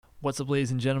What's up, ladies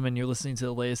and gentlemen? You're listening to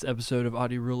the latest episode of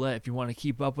Audio Roulette. If you want to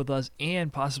keep up with us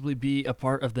and possibly be a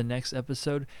part of the next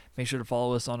episode, make sure to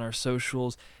follow us on our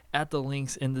socials at the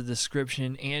links in the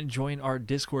description and join our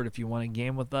Discord if you want to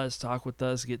game with us, talk with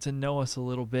us, get to know us a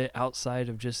little bit outside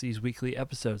of just these weekly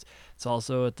episodes. It's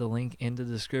also at the link in the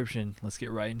description. Let's get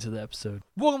right into the episode.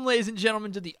 Welcome, ladies and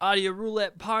gentlemen, to the Audio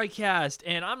Roulette podcast.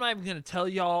 And I'm not even going to tell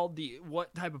y'all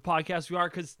what type of podcast we are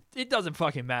because it doesn't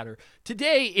fucking matter.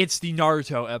 Today, it's the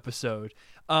Naruto episode.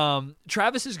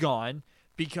 Travis is gone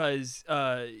because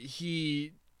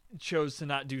he chose to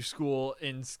not do school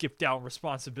and skip down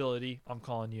responsibility. I'm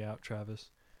calling you out, Travis.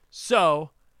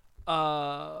 So,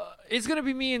 it's gonna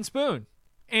be me and Spoon,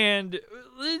 and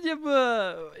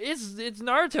it's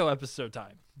Naruto episode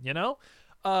time. You know.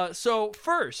 So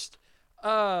first,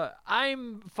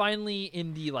 I'm finally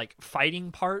in the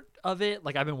fighting part of it.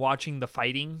 Like I've been watching the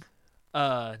fighting,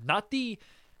 not the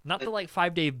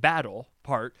 5-day battle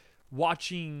part.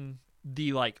 Watching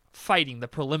the fighting, the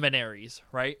preliminaries,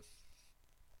 right?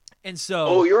 And so,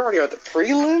 oh, you're already at the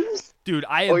prelims, dude.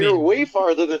 You're way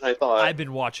farther than I thought. I've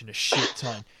been watching a shit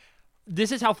ton.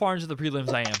 This is how far into the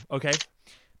prelims I am. Okay,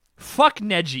 fuck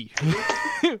Neji.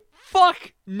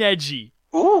 Fuck Neji.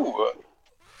 Ooh.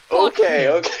 Fuck okay,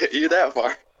 him. okay, you're that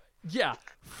far. Yeah,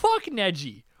 fuck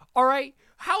Neji. All right,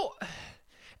 how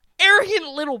arrogant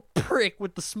little prick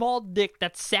with the small dick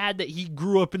that's sad that he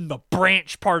grew up in the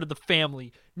branch part of the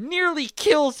family nearly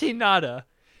kills Hinata.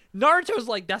 Naruto's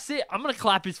like, that's it, I'm gonna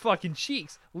clap his fucking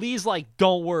cheeks. Lee's like,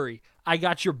 don't worry, I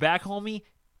got your back, homie,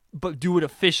 but do it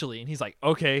officially. And he's like,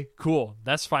 okay, cool,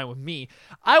 that's fine with me.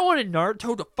 I wanted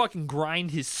Naruto to fucking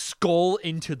grind his skull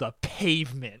into the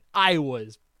pavement. I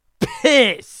was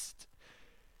pissed.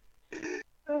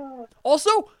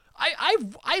 Also,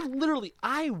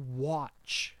 I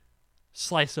watch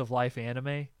slice of life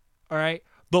anime, all right?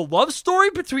 The love story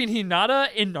between Hinata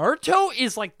and Naruto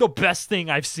is like the best thing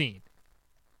I've seen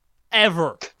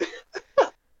ever.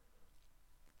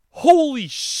 Holy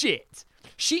shit.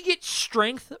 She gets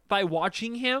strength by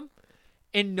watching him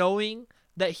and knowing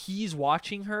that he's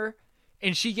watching her,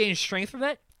 and she gains strength from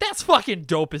that. That's fucking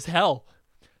dope as hell.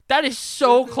 That is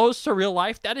so close to real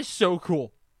life. That is so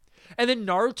cool. And then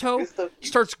Naruto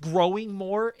starts growing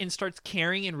more and starts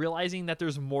caring and realizing that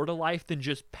there's more to life than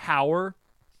just power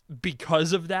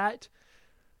because of that.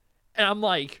 And I'm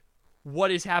like,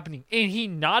 what is happening? And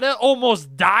Hinata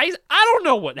almost dies? I don't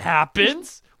know what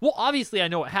happens. Well, obviously I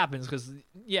know what happens because,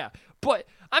 yeah. But,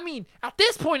 I mean, at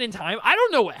this point in time, I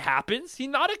don't know what happens.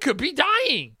 Hinata could be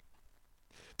dying.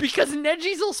 Because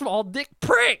Neji's a small dick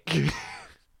prick.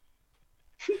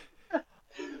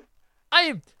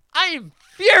 I am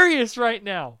furious right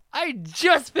now. I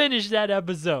just finished that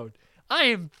episode. I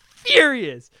am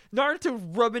furious. Naruto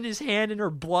rubbing his hand in her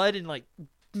blood and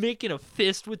making a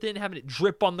fist with it and having it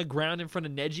drip on the ground in front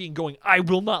of Neji and going, I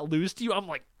will not lose to you. I'm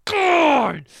like,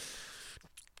 God!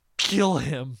 Kill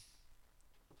him.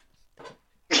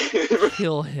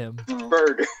 Kill him.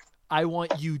 Murder. I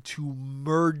want you to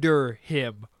murder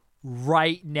him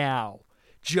right now.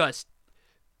 Just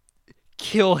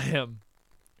kill him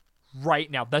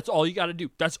right now. That's all you gotta do.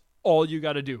 That's all you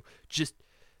gotta do. Just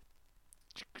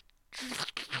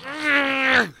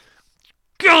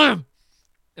kill him.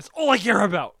 That's all I care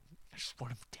about. I just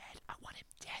want him dead. I want him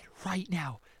dead right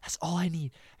now. That's all I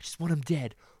need. I just want him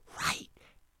dead right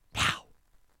now.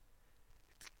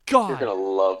 God. You're gonna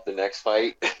love the next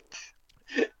fight.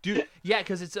 Dude, yeah,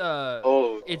 because it's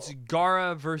it's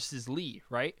Gaara versus Lee,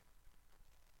 right?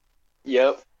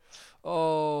 Yep.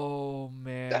 Oh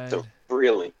man. That's a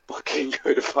really fucking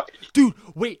good fight. Dude,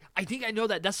 wait, I think I know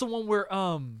that. That's the one where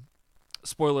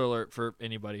spoiler alert for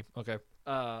anybody. Okay.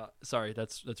 Sorry,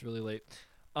 that's really late.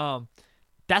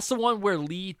 That's the one where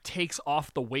Lee takes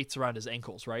off the weights around his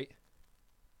ankles, right?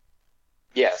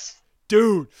 Yes.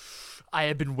 Dude, I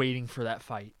have been waiting for that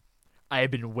fight. I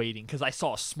have been waiting because I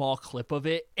saw a small clip of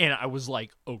it and I was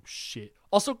like, oh shit.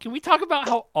 Also, can we talk about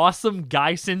how awesome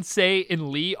Guy Sensei and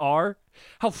Lee are?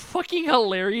 How fucking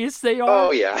hilarious they are.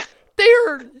 Oh yeah.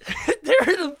 They're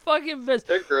the fucking best.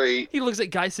 They're great. He looks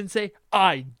at Guy Sensei,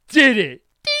 I did it.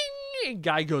 Ding! And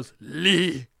Guy goes,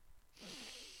 Lee,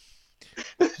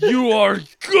 you are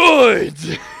good.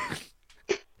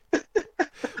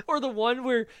 Or the one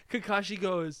where Kakashi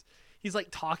goes, he's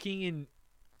talking and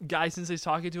Guy Sensei's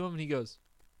talking to him and he goes,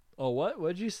 oh, what?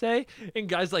 What'd you say? And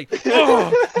Guy's like,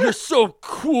 oh, you're so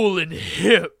cool and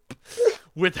hip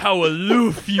with how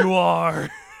aloof you are.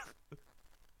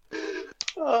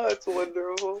 Oh, it's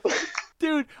wonderful.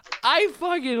 Dude, I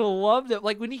fucking loved it.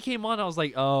 Like, when he came on, I was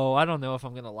like, oh, I don't know if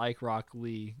I'm going to like Rock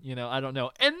Lee. You know, I don't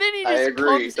know. And then he I just agree.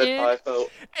 comes That's how I in,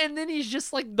 felt. and then he's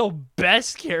just, like, the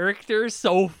best character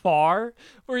so far,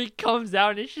 where he comes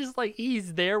out, and it's just, like,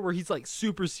 he's there where he's, like,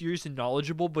 super serious and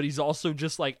knowledgeable, but he's also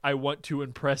just, like, I want to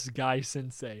impress Guy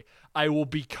Sensei. I will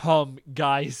become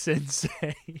Guy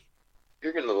Sensei.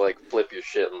 You're gonna like flip your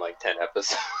shit in like 10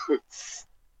 episodes.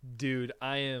 Dude,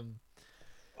 I am...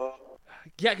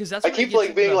 Yeah, because that's I when it keep gets like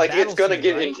into being the like, it's battle gonna scene,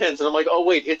 get right? intense, and I'm like, oh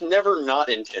wait, it's never not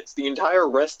intense. The entire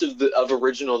rest of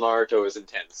original Naruto is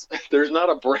intense. There's not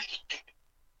a break.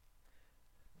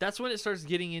 That's when it starts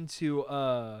getting into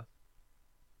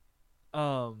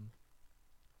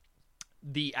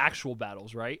the actual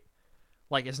battles, right?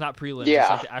 Like, it's not prelims, it's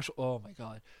like the actual... Oh my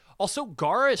god. Also,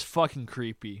 Gaara is fucking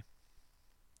creepy.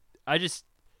 I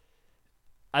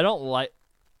don't like...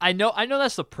 I know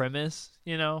that's the premise,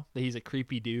 you know, that he's a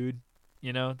creepy dude,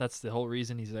 you know, that's the whole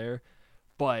reason he's there.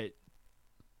 But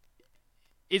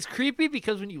it's creepy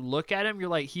because when you look at him, you're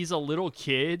like, he's a little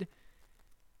kid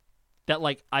that,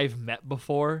 like, I've met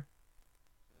before.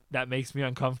 That makes me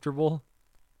uncomfortable.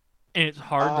 And it's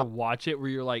hard to watch it where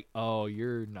you're like, oh,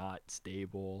 you're not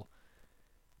stable.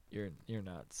 You're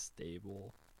not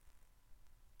stable.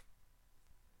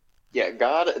 Yeah,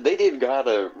 they did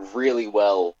Gaara really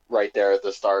well right there at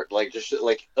the start. Like, just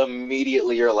like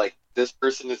immediately you're like, this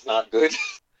person is not good.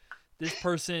 This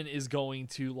person is going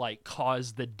to, like,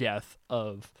 cause the death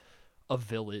of a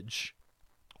village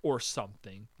or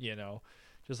something, you know,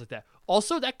 just like that.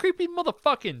 Also, that creepy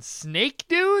motherfucking snake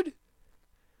dude.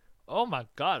 Oh my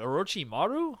god,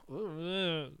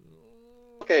 Orochimaru.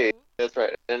 Okay, that's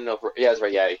right. I didn't know. Yeah, that's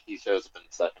right. Yeah, he shows up in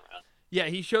the second round. Yeah,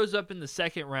 he shows up in the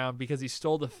second round because he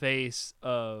stole the face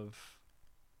of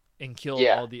and killed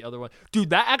all the other ones.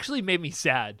 Dude, that actually made me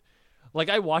sad. Like,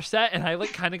 I watched that and I,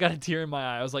 like, kind of got a tear in my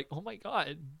eye. I was like, oh my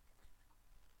god.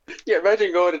 Yeah,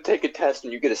 imagine going to take a test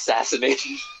and you get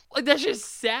assassinated. Like, that's just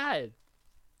sad.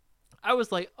 I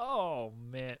was like, oh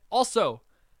man. Also,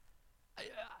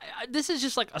 this is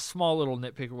just like a small little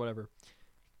nitpick or whatever.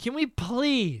 Can we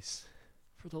please,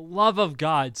 for the love of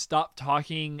God, stop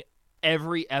talking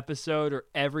every episode or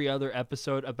every other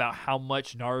episode about how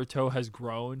much Naruto has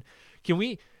grown? Can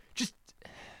we just...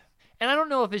 And I don't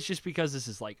know if it's just because this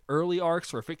is like early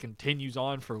arcs or if it continues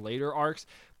on for later arcs,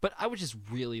 but I would just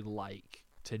really like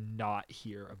to not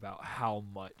hear about how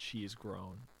much he has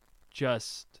grown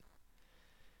just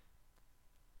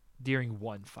during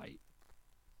one fight.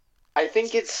 I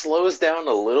think it slows down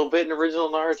a little bit in original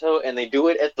Naruto, and they do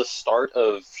it at the start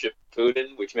of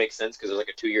Shippuden, which makes sense because there's like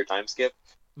a 2-year time skip.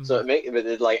 Mm-hmm. So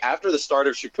like after the start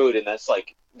of Shippuden,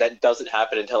 that doesn't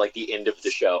happen until like the end of the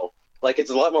show. Like,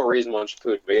 it's a lot more reasonable in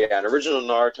Shippuden. But yeah, in original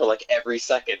Naruto, like every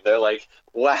second they're like,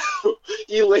 "Wow,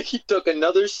 he took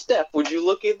another step. Would you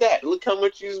look at that? Look how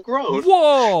much he's grown."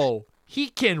 Whoa, he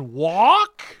can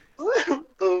walk.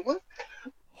 What?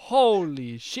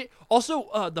 Holy shit! Also,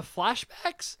 the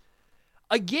flashbacks.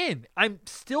 Again, I'm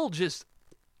still just,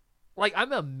 like,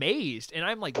 I'm amazed and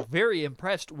I'm, like, very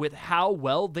impressed with how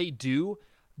well they do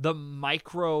the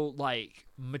micro, like,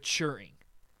 maturing.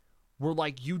 Where,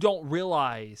 like, you don't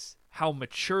realize how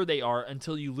mature they are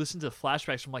until you listen to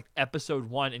flashbacks from, like, episode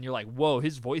 1 and you're like, whoa,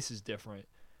 his voice is different.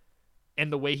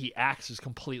 And the way he acts is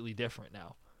completely different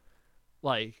now.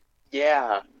 Like,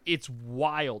 yeah. It's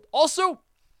wild. Also,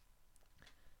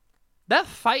 that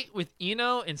fight with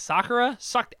Ino and Sakura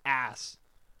sucked ass.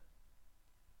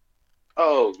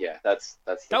 Oh yeah, that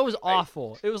was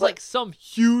awful. It was like some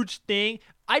huge thing.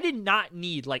 I did not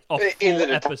need like a full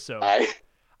episode.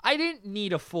 I didn't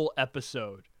need a full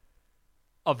episode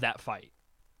of that fight.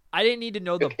 I didn't need to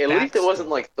know the At least it wasn't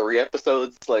like 3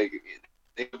 episodes. Like,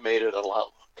 they made it a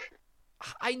lot longer.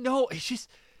 I know. It's just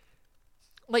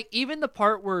like, even the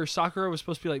part where Sakura was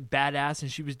supposed to be like badass and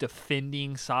she was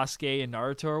defending Sasuke and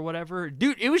Naruto or whatever.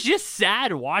 Dude, it was just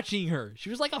sad watching her. She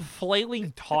was like a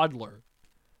flailing toddler.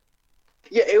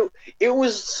 Yeah, it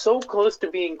was so close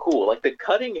to being cool. Like, the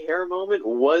cutting hair moment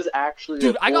was actually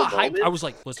Dude, I got hyped. I was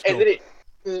like, let's go. And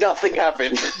then nothing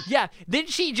happened. Yeah, then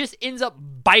she just ends up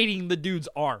biting the dude's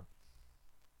arm.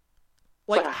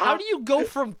 Like, how do you go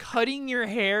from cutting your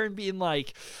hair and being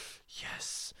like,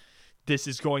 yes, this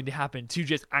is going to happen, to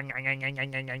just like,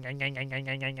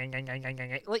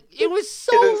 it was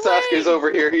so And then Sasuke's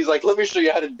over here, he's like, let me show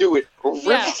you how to do it.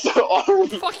 Rips the arm.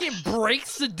 Fucking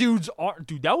breaks the dude's arm.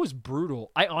 Dude, that was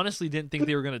brutal. I honestly didn't think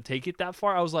they were going to take it that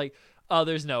far. I was like, oh,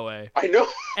 there's no way. I know.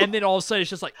 And then all of a sudden it's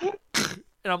just like, and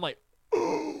I'm like,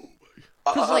 oh.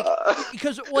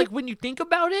 Because when you think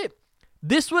about it,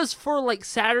 this was for like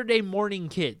Saturday morning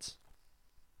kids.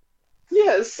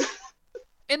 Yes.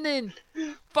 And then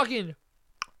fucking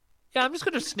Yeah, I'm just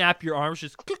gonna snap your arms,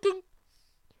 just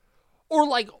or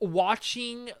like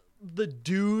watching the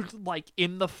dude like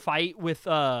in the fight with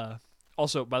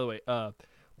Also, by the way,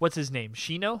 what's his name?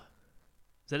 Shino?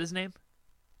 Is that his name?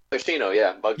 Yoshino,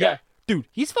 yeah, bug Yeah, guy. dude,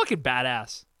 he's fucking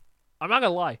badass. I'm not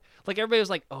gonna lie. Like everybody was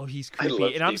like, "Oh, he's I love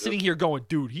creepy," and I'm Shino. sitting here going,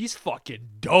 "Dude, he's fucking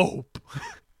dope."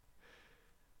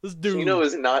 This dude, Shino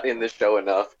is not in the show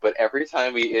enough, but every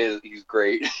time he is, he's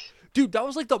great. dude, that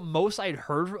was like the most I'd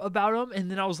heard about him, and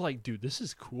then I was like, "Dude, this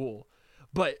is cool."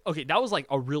 But okay, that was like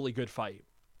a really good fight.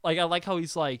 Like I like how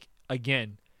he's like,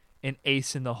 again, an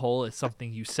ace in the hole is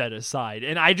something you set aside,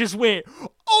 and I just went,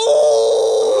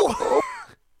 "Oh!"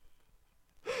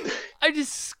 I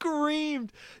just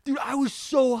screamed. Dude, I was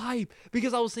so hyped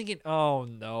because I was thinking, oh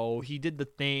no, he did the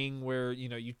thing where,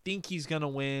 you think he's going to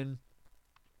win.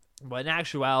 But in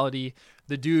actuality,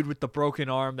 the dude with the broken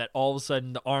arm that all of a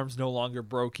sudden the arm's no longer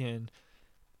broken,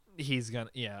 he's going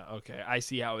to, yeah, okay, I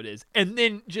see how it is. And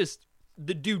then just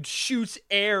the dude shoots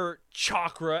air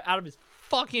chakra out of his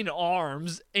fucking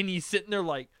arms and he's sitting there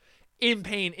like in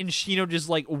pain and Shino just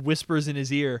like whispers in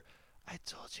his ear, I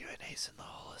told you an ace in the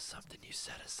hole is something you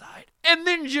set aside. And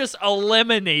then just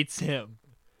eliminates him.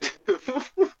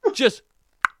 Just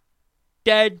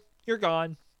dead. You're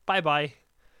gone. Bye-bye.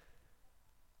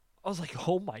 I was like,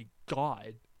 oh my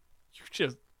god. You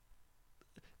just...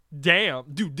 Damn.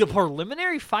 Dude, the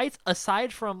preliminary fights,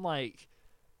 aside from like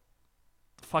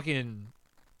fucking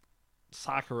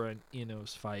Sakura and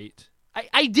Ino's fight,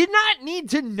 I did not need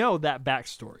to know that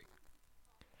backstory.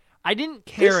 I didn't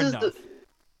care enough.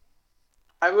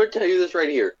 I'm going to tell you this right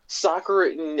here.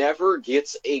 Sakura never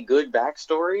gets a good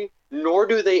backstory, nor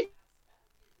is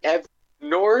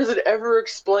it ever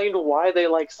explained why they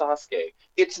like Sasuke.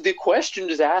 It's the question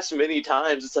is asked many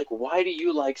times. It's like, why do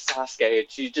you like Sasuke?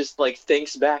 And she just like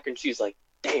thinks back and she's like,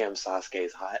 damn,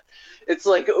 Sasuke's hot. It's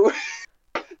like,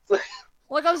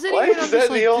 like I was sitting why here and I'm is that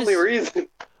just the like, only reason?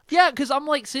 Yeah, because I'm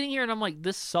like sitting here and I'm like,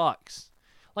 this sucks.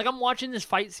 Like I'm watching this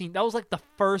fight scene. That was like the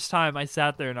first time I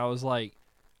sat there and I was like,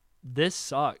 this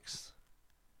sucks.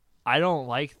 I don't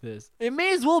like this. It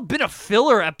may as well have been a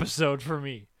filler episode for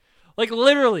me. Like,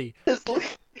 literally.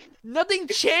 Nothing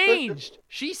changed.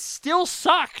 She still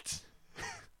sucked.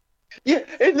 Yeah,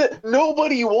 and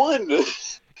nobody won.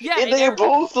 Yeah, and they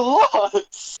both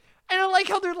lost. And I like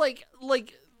how they're like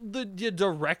the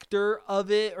director of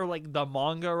it or like the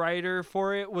manga writer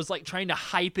for it was like trying to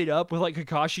hype it up with like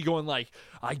Kakashi going like,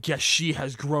 I guess she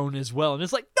has grown as well. And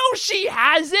it's like, no, she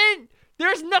hasn't.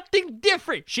 There's nothing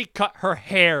different. She cut her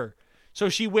hair. So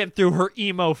she went through her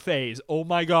emo phase. Oh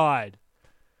my god.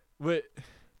 What?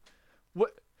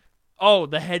 Oh,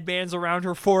 the headband's around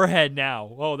her forehead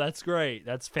now. Oh, that's great.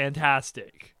 That's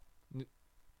fantastic.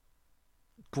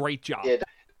 Great job. Yeah,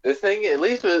 the thing, at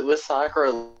least with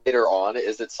Sakura later on,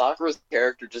 is that Sakura's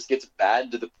character just gets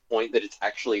bad to the point that it's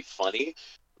actually funny.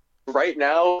 Right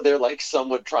now, they're like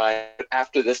somewhat trying.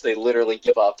 After this, they literally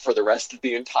give up for the rest of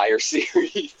the entire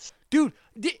series. Dude,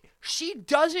 she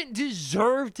doesn't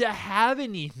deserve to have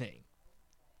anything.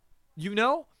 You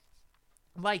know?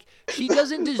 Like, she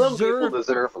doesn't deserve... Some people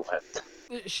deserve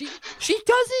less. She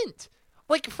doesn't!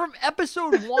 Like, from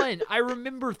episode 1, I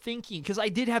remember thinking... Because I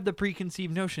did have the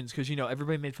preconceived notions, because,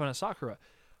 everybody made fun of Sakura.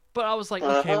 But I was like,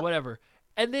 okay, whatever.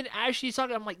 And then as she's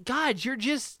talking, I'm like, God, you're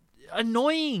just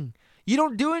annoying. You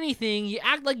don't do anything. You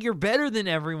act like you're better than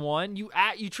everyone. You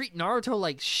treat Naruto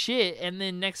like shit, and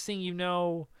then next thing you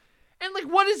know... And, like,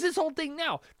 what is this whole thing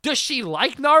now? Does she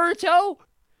like Naruto?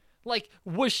 Like,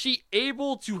 was she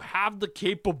able to have the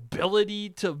capability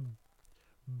to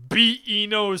beat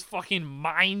Ino's fucking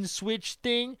mind switch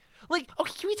thing? Like,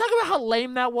 okay, can we talk about how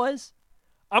lame that was?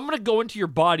 I'm going to go into your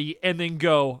body and then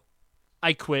go,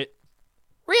 I quit.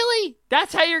 Really?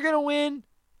 That's how you're going to win?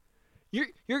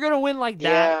 You're going to win like that?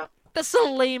 Yeah. That's the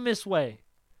lamest way.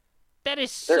 That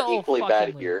is They're so equally fucking bad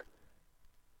lame. here.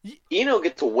 Ino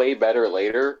gets way better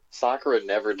later. Sakura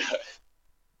never does.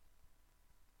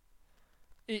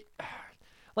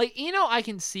 Like, Ino I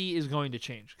can see is going to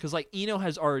change. Because, like, Ino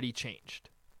has already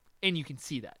changed. And you can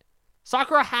see that.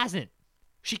 Sakura hasn't.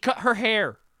 She cut her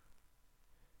hair.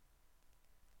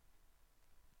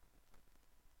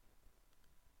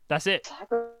 That's it.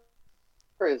 Sakura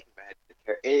is bad.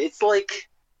 It's like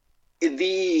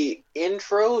the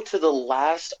intro to the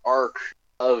last arc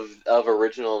of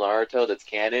original Naruto that's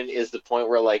canon is the point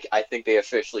where, like, I think they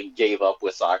officially gave up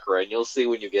with Sakura. And you'll see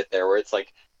when you get there where it's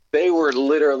like, they were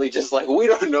literally just like, we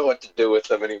don't know what to do with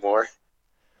them anymore.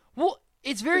 Well,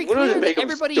 it's very What does clear it make that them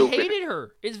everybody stupid? hated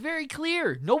her. It's very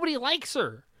clear. Nobody likes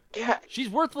her. Yeah, She's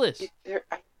worthless.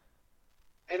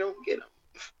 I don't get them.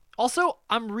 Also,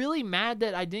 I'm really mad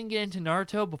that I didn't get into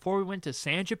Naruto before we went to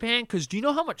San Japan, because do you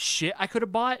know how much shit I could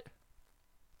have bought?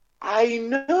 I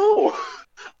know.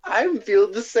 I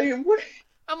feel the same way.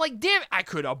 I'm like, damn it, I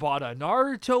could have bought a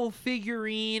Naruto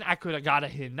figurine. I could have got a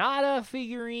Hinata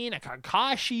figurine, a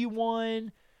Kakashi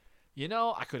one. You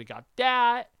know, I could have got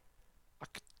that. I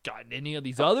could have gotten any of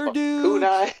these other dudes.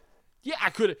 Kunai. Yeah,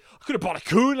 I could have bought a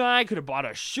kunai. I could have bought a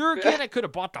shuriken. I could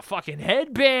have bought the fucking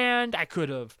headband. I could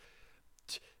have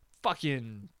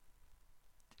fucking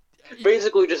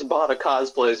Basically just bought a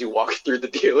cosplay as you walk through the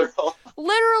dealer hall.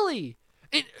 literally.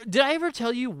 Did I ever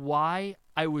tell you why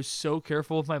I was so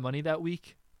careful with my money that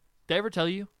week? Did I ever tell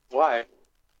you? Why?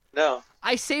 No.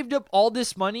 I saved up all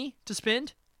this money to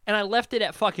spend, and I left it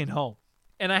at fucking home.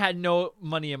 And I had no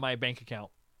money in my bank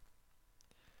account.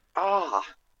 Ah.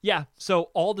 Yeah, so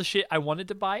all the shit I wanted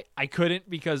to buy, I couldn't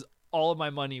because all of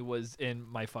my money was in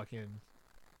my fucking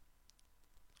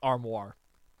armoire.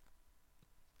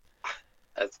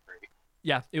 That's great.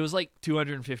 Yeah, it was like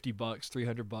 $250,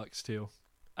 $300 too.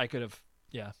 I could have,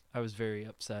 yeah, I was very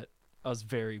upset. I was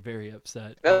very, very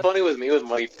upset. That's funny with me with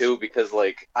money too, because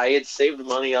like I had saved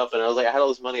money up and I was like, I had all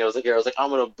this money. I was like, I'm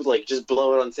gonna like just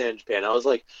blow it on San Japan. I was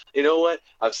like, you know what?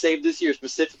 I've saved this year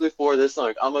specifically for this.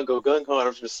 Like, I'm gonna go gung ho and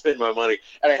I'm just gonna spend my money.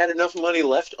 And I had enough money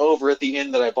left over at the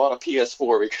end that I bought a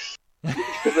PS4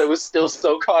 because I was still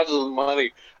so cautious of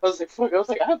money. I was like, fuck. I was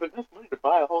like, I have enough money to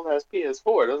buy a whole ass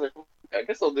PS4. And I was like, I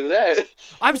guess I'll do that.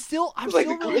 I'm still really the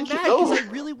mad Grinch is because over.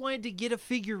 I really wanted to get a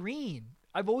figurine.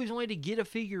 I've always wanted to get a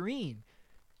figurine,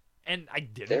 and I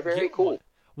didn't. They're very get cool. one.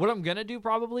 What I'm gonna do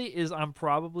probably is I'm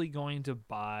probably going to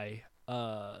buy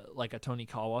like a Tony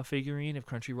Kawa figurine if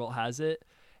Crunchyroll has it,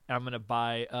 and I'm gonna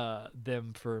buy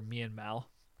them for me and Mal.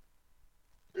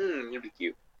 You'd be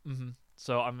cute. Mm-hmm.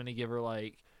 So I'm gonna give her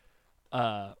like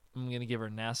I'm gonna give her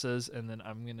NASA's, and then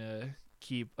I'm gonna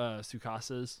keep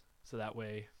Tsukasa's, so that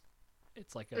way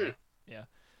it's like a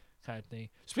kind of thing.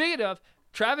 Speaking of,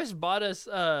 Travis bought us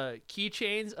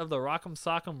keychains of the Rock'em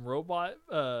Sock'em Robot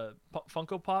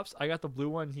Funko Pops. I got the blue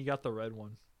one. He got the red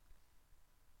one.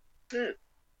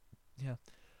 Yeah.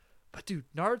 But, dude,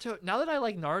 Naruto, now that I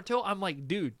like Naruto, I'm like,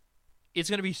 dude, it's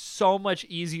going to be so much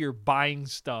easier buying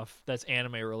stuff that's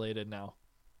anime related now.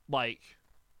 Like,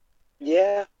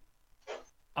 Yeah.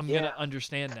 I'm going to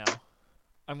understand now.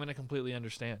 I'm going to completely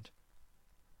understand.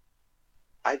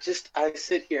 I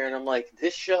sit here and I'm like,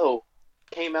 this show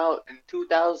came out in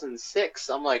 2006.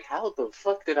 I'm like, how the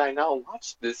fuck did I not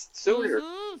watch this sooner?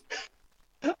 Mhm.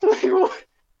 Like,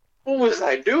 what was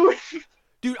I doing?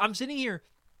 Dude, I'm sitting here.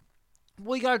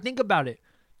 Well, you got to think about it.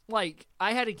 Like,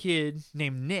 I had a kid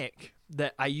named Nick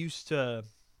that I used to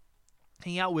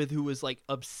hang out with who was, like,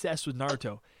 obsessed with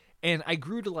Naruto. And I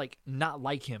grew to, like, not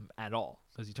like him at all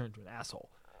because he turned into an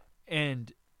asshole.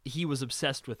 And he was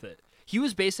obsessed with it. He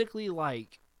was basically,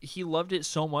 like, he loved it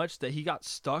so much that he got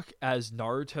stuck as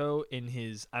Naruto in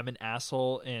his I'm an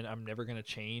asshole and I'm never going to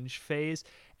change phase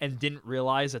and didn't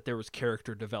realize that there was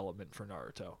character development for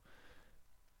Naruto.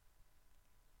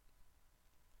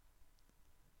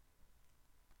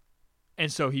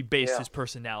 And so he based his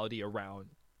personality around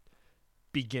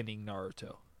beginning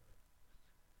Naruto.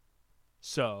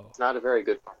 So It's not a very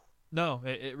good part. no,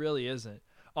 it really isn't.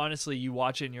 Honestly, you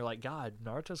watch it and you're like, God,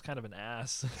 Naruto's kind of an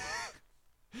ass.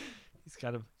 He's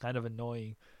kind of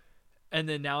annoying. And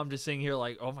then now I'm just sitting here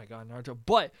like, oh my God, Naruto.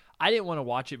 But I didn't want to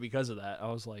watch it because of that.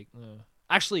 I was like, ugh.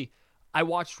 Actually, I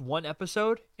watched one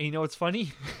episode, and you know what's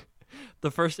funny?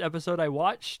 The first episode I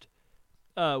watched,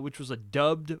 which was a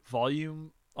dubbed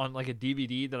volume on like a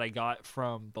DVD that I got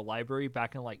from the library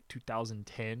back in like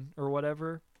 2010 or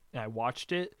whatever, and I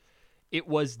watched it. It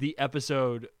was the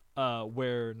episode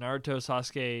where Naruto,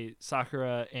 Sasuke,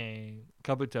 Sakura, and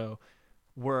Kabuto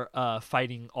were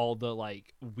fighting all the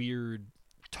like weird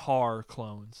tar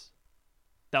clones.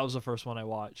 That was the first one I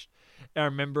watched. And I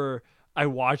remember I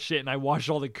watched it and I watched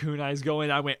all the kunais go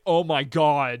in. I went, oh my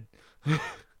God. God.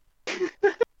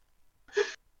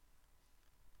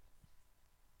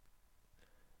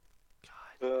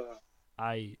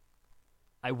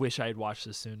 I wish I had watched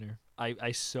this sooner.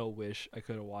 I so wish I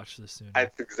could have watched this sooner.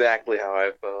 That's exactly how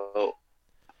I felt.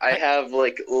 I have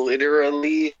like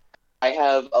literally, I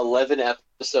have 11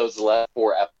 episodes left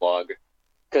for epilogue.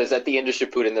 Because at the end of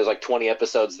Shippuden, there's like 20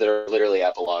 episodes that are literally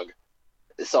epilogue.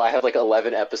 So I have like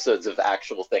 11 episodes of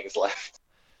actual things left.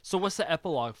 So what's the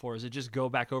epilogue for? Is it just go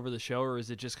back over the show, or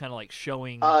is it just kind of like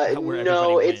showing where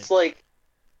no, everybody it's like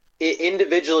it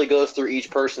individually goes through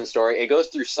each person's story. It goes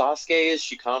through Sasuke's,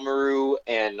 Shikamaru,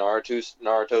 and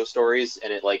Naruto stories,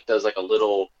 and it like does like a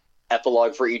little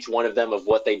epilogue for each one of them of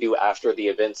what they do after the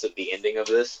events of the ending of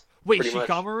this. Wait, pretty much.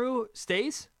 Shikamaru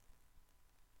stays?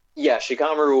 Yeah,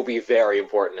 Shikamaru will be very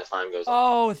important as time goes on.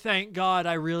 Oh, thank God!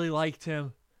 I really liked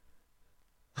him.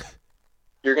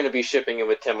 You're going to be shipping him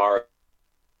with Temari.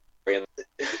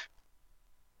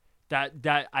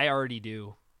 That I already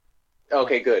do.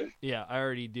 Okay, good. Yeah, I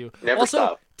already do. Never Also,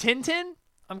 stop. Tintin,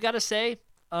 I'm gotta say,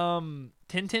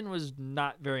 Tintin was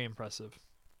not very impressive.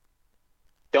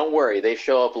 Don't worry, they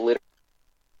show up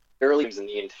literally in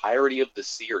the entirety of the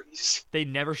series. They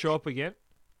never show up again.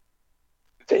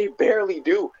 They barely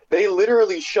do. They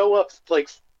literally show up like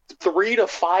 3 to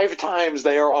 5 times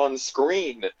they are on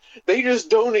screen. They just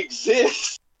don't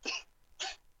exist.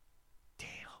 Damn.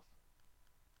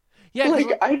 Yeah,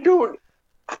 like I don't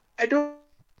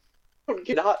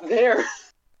get not there.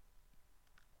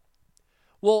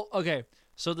 Well, okay.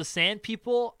 So the Sand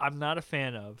People, I'm not a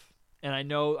fan of, and I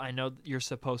know you're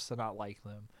supposed to not like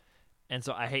them, and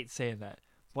so I hate saying that.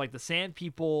 Like the Sand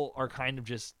People are kind of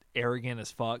just arrogant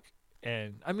as fuck,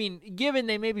 and I mean, given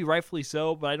they may be rightfully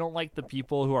so, but I don't like the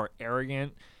people who are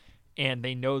arrogant and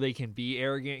they know they can be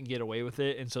arrogant and get away with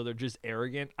it, and so they're just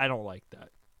arrogant. I don't like that.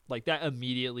 Like that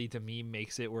immediately to me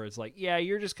makes it where it's like, yeah,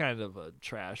 you're just kind of a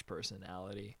trash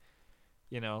personality.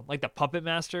 You know, like the Puppet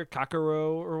Master,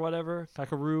 Kakaro or whatever.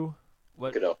 Kakaru.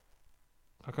 What?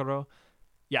 Kakaro?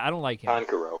 Yeah, I don't like him.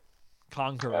 Konkuro.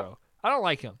 Yeah. I don't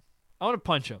like him. I want to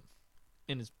punch him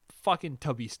in his fucking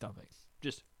tubby stomach.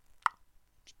 Just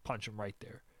punch him right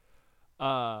there.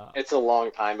 It's a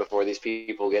long time before these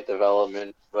people get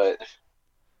development, but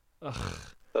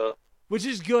which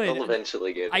is good. They'll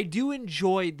eventually get. I do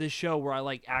enjoy the show where I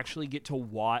like actually get to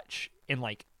watch and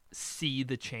like see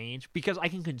the change because I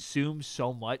can consume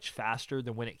so much faster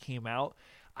than when it came out.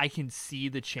 I can see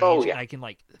the change and I can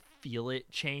like feel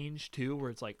it change too, where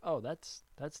it's like, oh, that's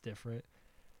different.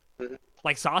 Mm-hmm.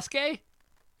 Like Sasuke,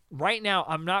 right now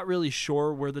I'm not really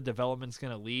sure where the development's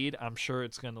gonna lead. I'm sure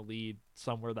it's gonna lead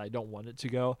somewhere that I don't want it to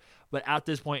go. But at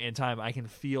this point in time, I can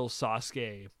feel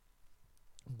Sasuke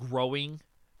growing,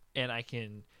 and I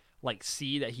can like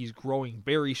see that he's growing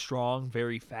very strong,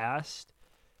 very fast.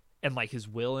 And like his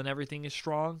will and everything is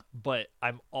strong, but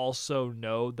I'm also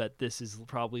know that this is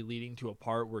probably leading to a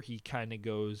part where he kind of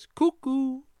goes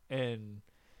cuckoo, and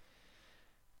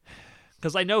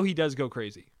because I know he does go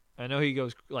crazy. I know he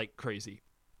goes like crazy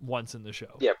once in the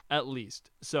show, at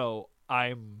least. So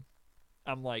I'm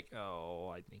like, oh,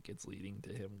 I think it's leading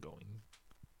to him going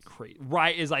crazy.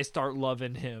 Right as I start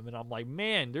loving him, and I'm like,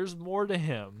 man, there's more to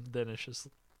him than it's just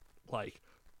like,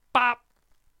 bop.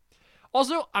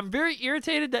 Also, I'm very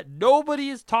irritated that nobody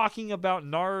is talking about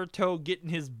Naruto getting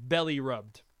his belly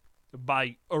rubbed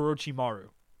by Orochimaru.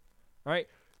 Right?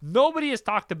 Nobody has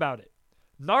talked about it.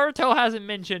 Naruto hasn't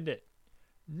mentioned it.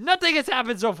 Nothing has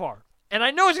happened so far. And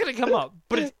I know it's going to come up,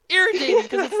 but it's irritating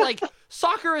because it's like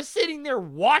Sakura is sitting there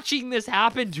watching this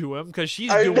happen to him because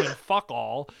she's doing fuck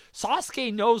all.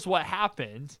 Sasuke knows what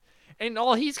happened, and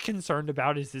all he's concerned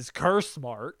about is his curse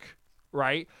mark.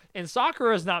 Right? And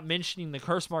Sakura is not mentioning the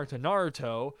curse mark to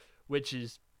Naruto, which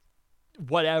is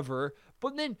whatever.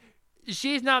 But then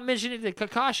she's not mentioning it to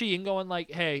Kakashi and going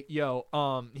like, hey,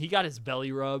 yo, he got his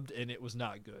belly rubbed and it was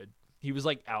not good. He was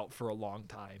like out for a long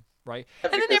time, right?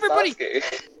 And then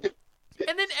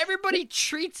everybody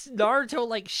treats Naruto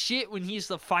like shit when he's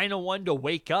the final one to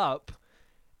wake up.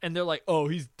 And they're like, oh,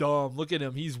 he's dumb. Look at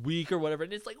him. He's weak or whatever.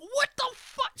 And it's like, what the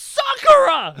fuck?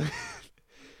 Sakura!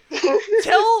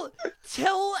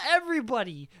 Tell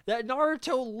everybody that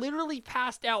Naruto literally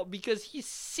passed out because he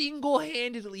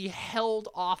single-handedly held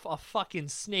off a fucking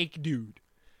snake dude.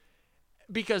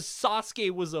 Because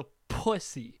Sasuke was a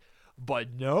pussy.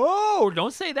 But no,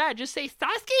 don't say that. Just say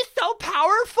Sasuke's so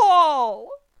powerful.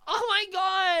 Oh my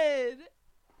god.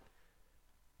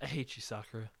 I hate you,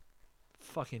 Sakura.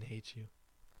 Fucking hate you.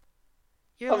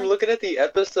 I'm looking at the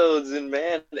episodes and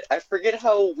man, I forget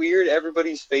how weird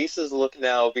everybody's faces look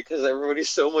now because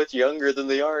everybody's so much younger than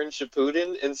they are in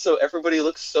Shippuden, and so everybody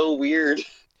looks so weird.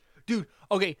 Dude,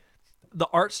 okay, the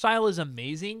art style is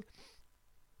amazing,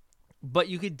 but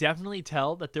you could definitely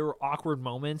tell that there were awkward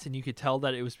moments, and you could tell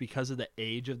that it was because of the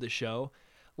age of the show.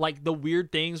 Like, the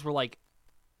weird things were like,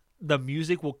 the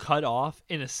music will cut off,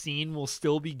 and a scene will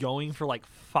still be going for like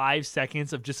 5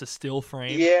 seconds of just a still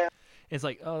frame. Yeah. It's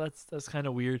like, oh, that's kind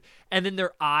of weird. And then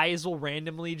their eyes will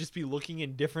randomly just be looking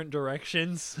in different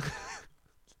directions.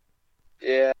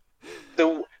 Yeah.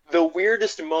 The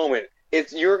weirdest moment,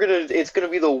 it's gonna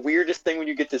be the weirdest thing when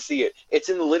you get to see it. It's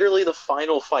in literally the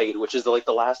final fight, which is the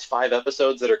last 5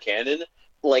 episodes that are canon.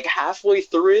 Like halfway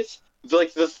through it,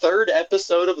 like the 3rd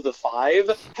episode of the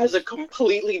 5 has a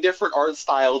completely different art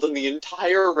style than the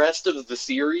entire rest of the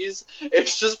series.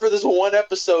 It's just for this one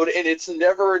episode, and it's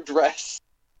never addressed.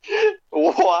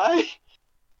 Why?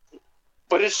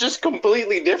 but it's just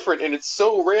completely different, and it's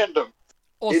so random.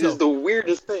 Also, it is the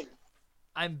weirdest thing.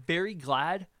 I'm very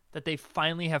glad that they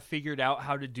finally have figured out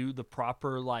how to do the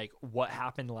proper, like, what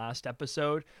happened last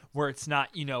episode, where it's not,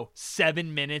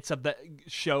 7 minutes of the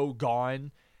show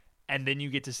gone, and then you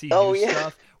get to see new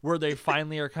stuff, where they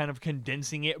finally are kind of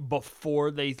condensing it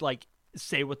before they, like,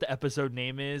 say what the episode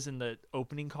name is in the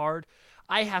opening card.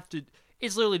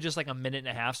 It's literally just like a minute and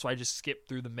a half, so I just skip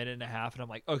through the minute and a half, and I'm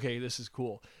like, okay, this is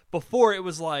cool. Before, it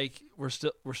was like, we're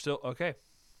still, okay.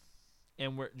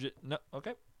 And we're just, no,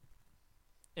 okay.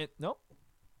 Nope.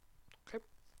 Okay.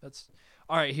 That's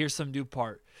all right. Here's some new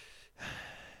part.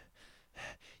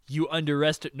 You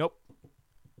underestimate. Nope.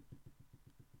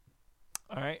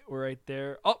 All right, we're right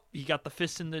there. Oh, you got the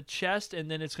fist in the chest,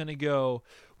 and then it's gonna go.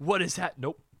 What is that?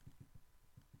 Nope.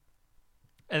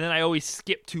 And then I always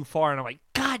skip too far, and I'm like,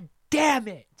 God damn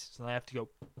it! So I have to go.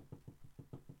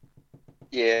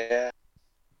 Yeah.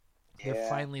 They're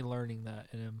finally learning that,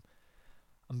 and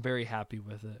I'm very happy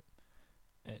with it.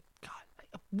 And God.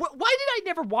 Why did I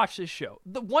never watch this show?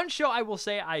 The one show I will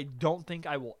say I don't think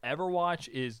I will ever watch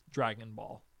is Dragon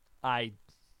Ball. I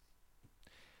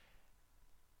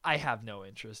have no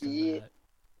interest in that.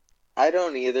 I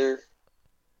don't either.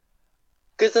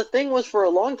 Because the thing was, for a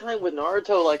long time with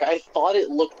Naruto, like, I thought it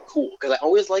looked cool. Because I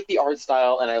always liked the art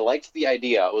style, and I liked the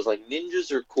idea. I was like,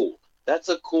 ninjas are cool. That's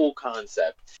a cool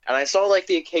concept. And I saw, like,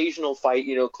 the occasional fight,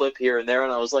 clip here and there,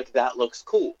 and I was like, that looks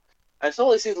cool. I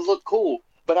saw it seemed to look cool.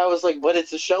 But I was like, but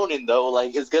it's a shonen, though.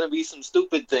 Like, it's going to be some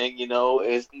stupid thing, It's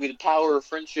going to be the power of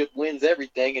friendship wins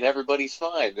everything, and everybody's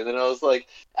fine. And then I was like,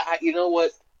 you know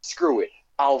what? Screw it.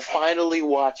 I'll finally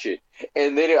watch it.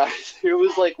 And then it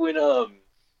was like when,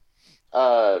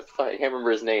 I can't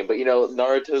remember his name, but,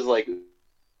 Naruto's, like,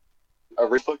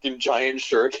 a fucking giant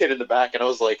shuriken in the back, and I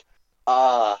was like,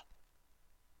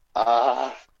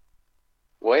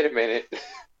 wait a minute.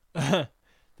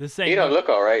 This ain't you don't look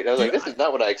all right. I was like, this is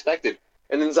not what I expected.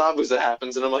 And then Zabuza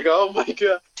happens, and I'm like, oh my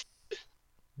god.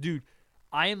 Dude,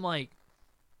 I am like,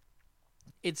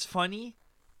 it's funny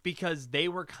because they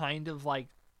were kind of like,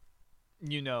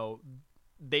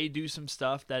 they do some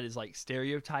stuff that is like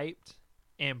stereotyped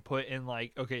and put in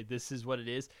like, okay, this is what it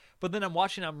is. But then I'm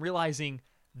watching, I'm realizing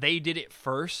they did it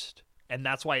first, and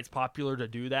that's why it's popular to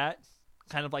do that.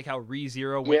 Kind of like how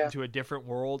ReZero went into a different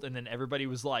world, and then everybody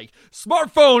was like,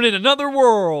 smartphone in another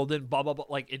world, and blah, blah, blah.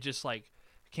 Like, it just like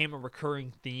became a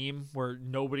recurring theme where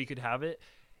nobody could have it.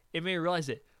 It made me realize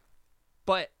it.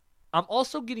 But I'm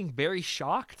also getting very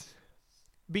shocked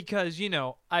because,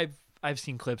 I've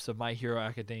seen clips of My Hero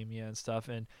Academia and stuff,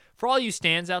 and for all you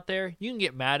stans out there, you can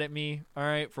get mad at me, all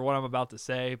right, for what I'm about to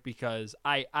say, because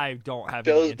I don't have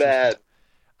any interest. Bad.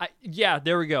 Yeah,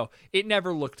 there we go. It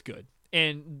never looked good.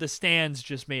 And the stands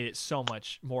just made it so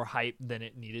much more hype than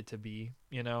it needed to be,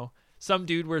 Some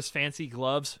dude wears fancy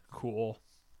gloves. Cool.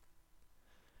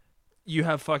 You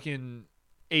have fucking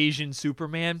Asian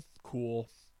Superman. Cool.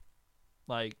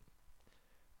 Like,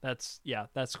 that's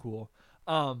cool.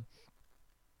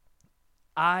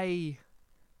 I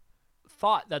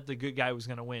thought that the good guy was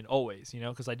going to win always,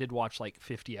 because I did watch like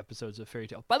 50 episodes of Fairy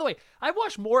Tail. By the way, I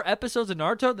watched more episodes of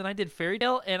Naruto than I did Fairy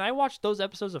Tail, and I watched those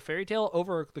episodes of Fairy Tail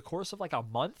over the course of like a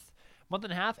month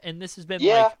and a half, and this has been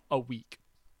like a week.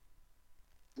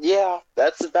 Yeah,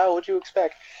 that's about what you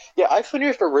expect. Yeah, I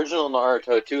finished original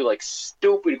Naruto too, like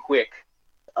stupid quick.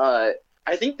 I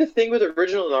think the thing with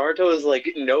original Naruto is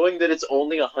like knowing that it's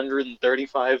only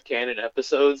 135 canon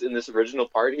episodes in this original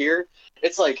part here.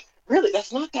 It's like, really,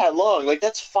 that's not that long. Like,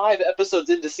 that's 5 episodes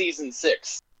into season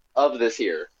 6 of this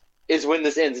here is when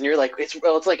this ends, and you're like,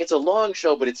 it's a long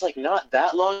show, but it's like not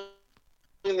that long.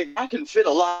 I can fit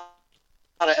a lot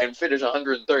and finish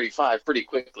 135 pretty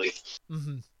quickly.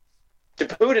 Mm-hmm.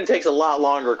 Shippuden takes a lot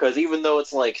longer because even though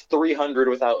it's like 300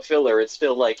 without filler, it's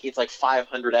still like it's like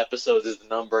 500 episodes is the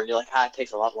number, and you're like, it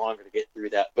takes a lot longer to get through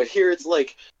that. But here it's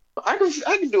like I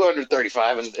can do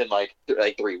 135 in like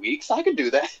 3 weeks. I can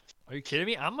do that. Are you kidding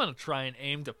me? I'm gonna try and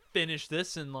aim to finish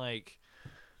this in like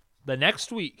the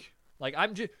next week. Like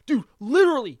I'm just, dude,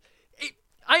 literally.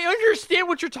 I understand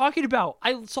what you're talking about.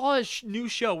 I saw a new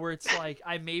show where it's like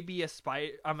I'm a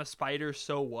spider,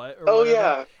 so what? Or whatever.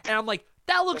 Yeah. And I'm like,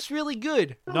 that looks really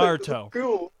good. Naruto.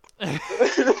 Cool. It's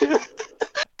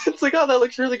like, that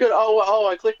looks really good. Oh,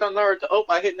 I clicked on Naruto. Oh,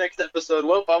 I hit next episode.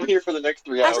 Well, I'm here for the next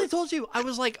 3 hours. As I told you, I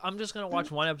was like, I'm just going to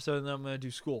watch one episode and then I'm going to do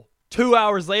school. 2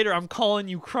 hours later, I'm calling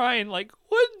you crying like,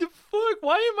 what the fuck?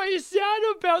 Why am I sad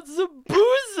about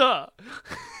Zabuza?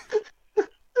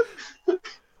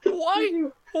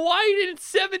 Why did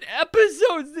 7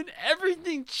 episodes did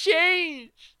everything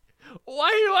change? Why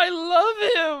do I love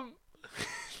him?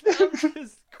 I'm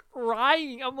just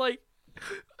crying. I'm like,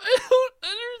 I don't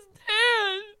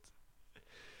understand.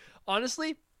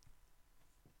 Honestly,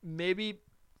 maybe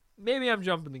I'm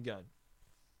jumping the gun.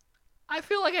 I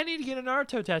feel like I need to get a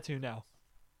Naruto tattoo now.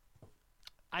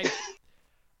 I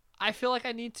feel like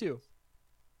I need to.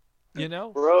 You know?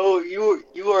 Bro, you're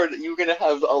gonna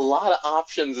have a lot of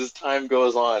options as time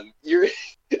goes on.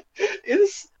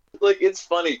 It's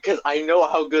funny because I know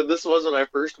how good this was when I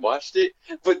first watched it,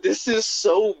 but this is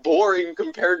so boring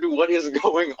compared to what is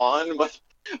going on.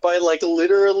 By like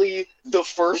literally the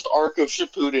first arc of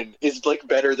Shippuden is like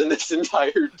better than this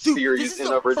entire series this is in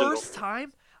the original. first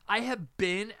time I have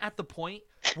been at the point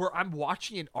where I'm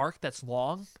watching an arc that's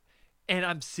long, and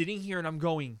I'm sitting here and I'm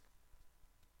going,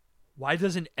 why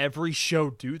doesn't every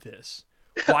show do this?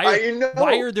 Why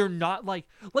are there not like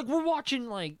we're watching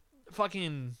like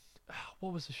fucking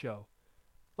what was the show?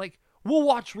 Like we'll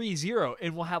watch Re:Zero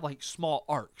and we'll have like small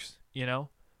arcs, you know?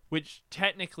 Which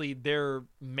technically their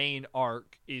main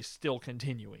arc is still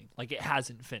continuing. Like it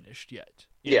hasn't finished yet.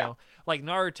 You know? Like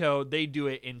Naruto, they do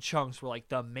it in chunks where like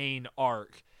the main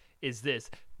arc is this.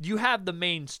 You have the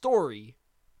main story,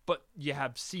 but you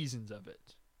have seasons of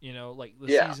it. You know, like the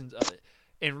seasons of it.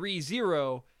 And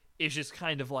Re:Zero is just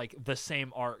kind of like the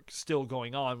same arc still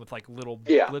going on with like little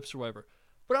blips or whatever.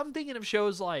 But I'm thinking of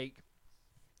shows like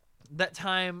That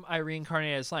Time I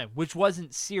Reincarnated as Slime, which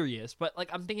wasn't serious, but like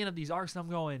I'm thinking of these arcs and I'm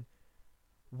going,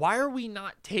 why are we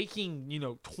not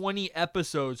taking, 20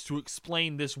 episodes to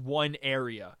explain this one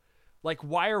area? Like,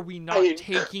 why are we not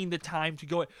taking the time to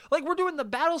go? Like, we're doing the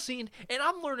battle scene and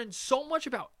I'm learning so much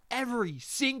about every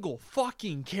single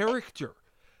fucking character.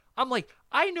 I'm like,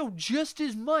 I know just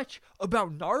as much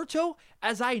about Naruto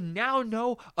as I now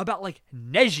know about, like,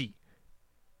 Neji.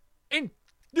 And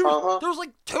there was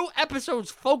like 2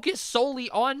 episodes focused solely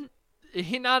on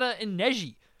Hinata and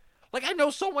Neji. Like, I know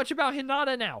so much about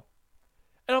Hinata now.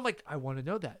 And I'm like, I want to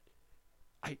know that.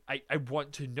 I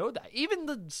want to know that. Even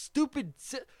the stupid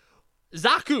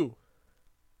Zaku.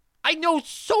 I know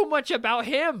so much about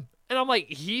him. And I'm like,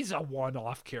 he's a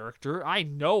one-off character. I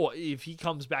know if he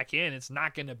comes back in, it's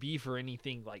not going to be for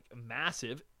anything, like,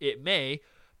 massive. It may,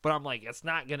 but I'm like, it's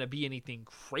not going to be anything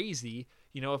crazy.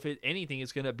 If anything,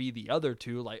 it's going to be the other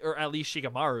two, like, or at least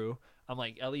Shikamaru. I'm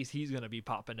like, at least he's going to be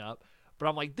popping up. But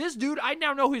I'm like, this dude, I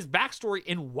now know his backstory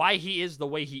and why he is the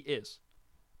way he is.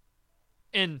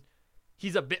 And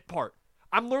he's a bit part.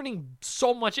 I'm learning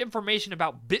so much information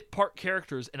about bit part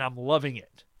characters, and I'm loving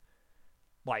it.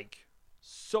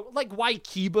 So, why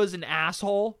Kiba's an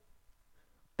asshole?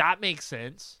 That makes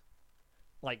sense.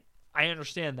 Like, I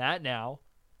understand that now.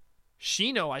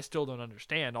 Shino, I still don't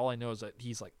understand. All I know is that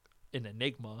he's, like, an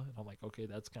enigma. And I'm like, okay,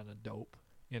 that's kind of dope,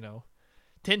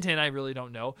 Tintin, I really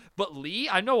don't know. But Lee,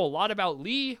 I know a lot about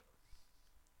Lee.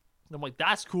 And I'm like,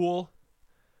 that's cool.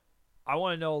 I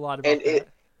want to know a lot about that.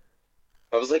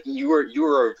 I was like, you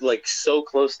were like so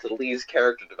close to Lee's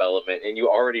character development, and you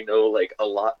already know like a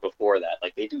lot before that.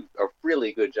 Like they do a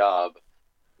really good job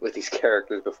with these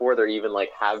characters before they're even like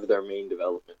have their main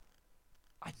development.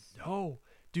 I know,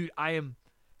 dude.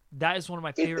 That is one of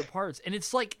my favorite parts, and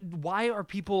it's like, why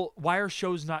are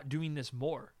shows not doing this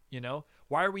more?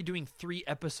 Why are we doing 3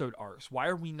 episode arcs? Why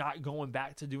are we not going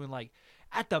back to doing like,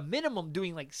 at the minimum,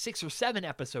 doing like 6 or 7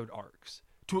 episode arcs?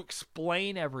 To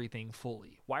explain everything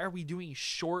fully. Why are we doing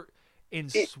short and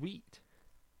sweet?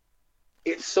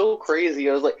 It's so crazy.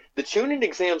 I was like, the Chunin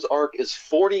exams arc is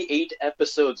 48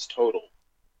 episodes total.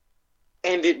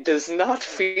 And it does not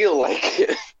feel like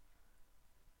it.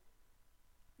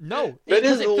 No, that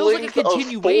is it the feels length like a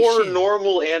continuation. of 4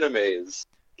 normal animes.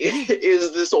 It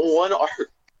is this one arc.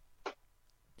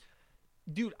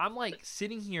 Dude, I'm like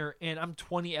sitting here and I'm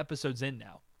 20 episodes in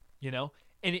now,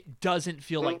 And it doesn't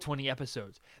feel like 20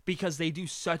 episodes because they do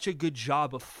such a good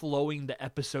job of flowing the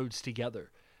episodes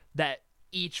together that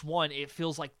each one, it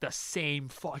feels like the same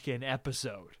fucking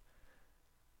episode.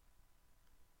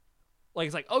 Like,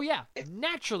 it's like, oh yeah,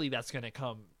 naturally that's going to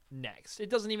come next.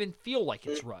 It doesn't even feel like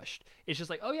it's rushed. It's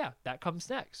just like, oh yeah, that comes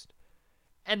next.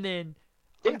 And then,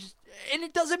 and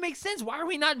it doesn't make sense. Why are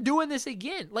we not doing this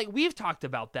again? Like, we've talked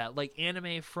about that. Like,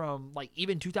 anime from, like,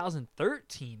 even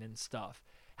 2013 and stuff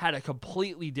had a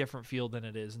completely different feel than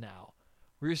it is now.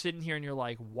 We're sitting here and you're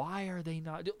like, why are they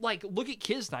not... Like, look at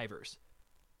Kisnivers.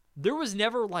 There was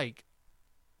never, like...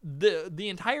 The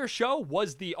entire show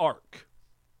was the arc.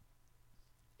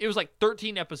 It was like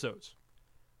 13 episodes.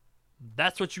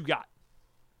 That's what you got.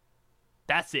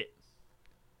 That's it.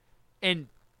 And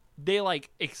they, like,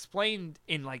 explained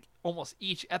in, like, almost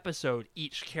each episode,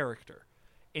 each character.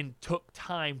 And took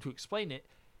time to explain it.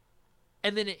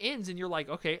 And then it ends and you're like,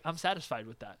 okay, I'm satisfied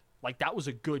with that. Like, that was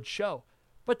a good show.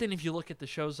 But then if you look at the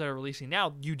shows that are releasing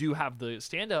now, you do have the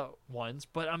standout ones.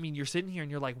 But I mean, you're sitting here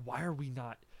and you're like, why are we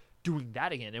not doing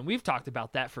that again? And we've talked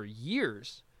about that for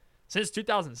years. Since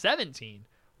 2017,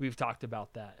 we've talked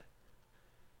about that.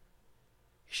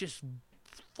 It's just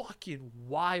fucking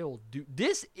wild, dude.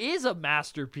 This is a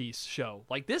masterpiece show.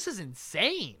 Like, this is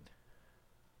insane.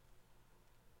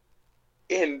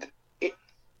 And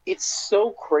it's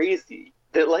so crazy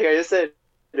that, like I said,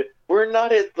 we're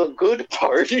not at the good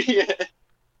part yet.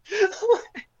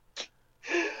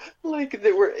 Like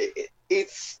they were,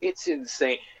 it's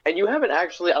insane. And you haven't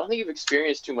actually, I don't think you've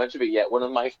experienced too much of it yet. One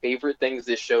of my favorite things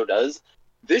this show does,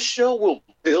 this show will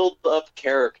build up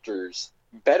characters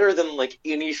better than like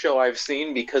any show I've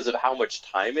seen because of how much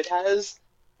time it has.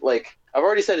 Like I've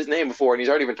already said his name before, and he's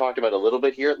already been talked about a little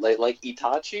bit here. Like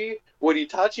Itachi, when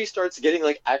Itachi starts getting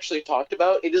like actually talked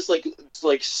about, it is like it's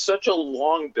like such a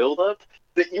long build up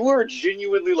that you are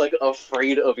genuinely like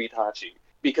afraid of Itachi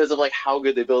because of like how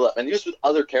good they build up, and just with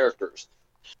other characters,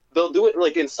 they'll do it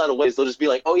like in subtle ways. They'll just be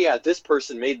like, "Oh yeah, this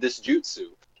person made this jutsu,"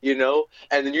 you know,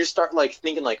 and then you start like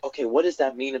thinking like, "Okay, what does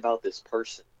that mean about this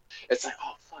person?" It's like,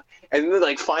 "Oh fuck," and then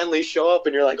like finally show up,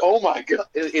 and you're like, "Oh my god!"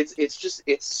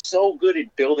 It's so good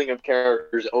at building up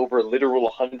characters over literal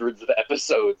hundreds of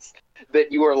episodes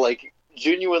that you are like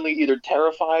genuinely either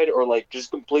terrified or like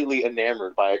just completely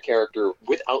enamored by a character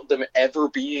without them ever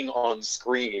being on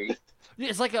screen.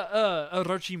 It's like a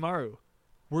Orochimaru,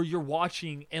 where you're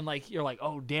watching and like you're like,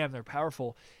 oh damn, they're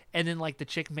powerful, and then like the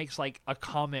chick makes like a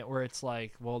comment where it's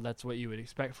like, well, that's what you would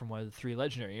expect from one of the three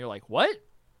legendary. And you're like, what?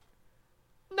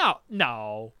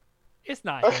 No, it's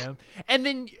not him. And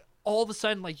then all of a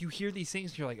sudden, like you hear these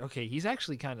things, and you're like, okay, he's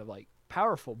actually kind of like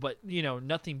powerful, but you know,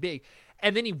 nothing big.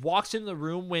 And then he walks in the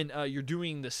room when you're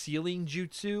doing the sealing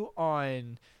jutsu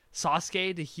on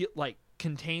Sasuke to heal, like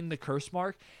contain the curse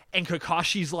mark, and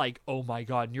Kakashi's like, oh my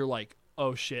god, and you're like,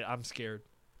 oh shit, I'm scared.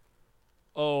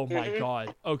 Oh my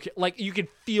god. Okay, like you can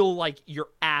feel like your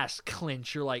ass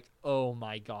clench. You're like, oh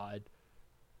my god.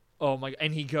 Oh my,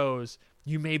 and he goes,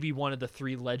 you may be one of the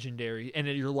three legendary, and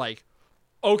then you're like,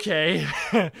 okay.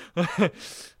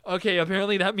 Okay,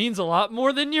 apparently that means a lot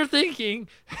more than you're thinking.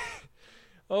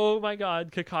 Oh my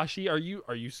god, Kakashi,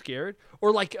 are you scared?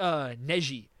 Or like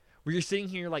Neji, where you're sitting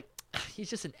here like, he's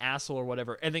just an asshole or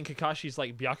whatever, and then Kakashi's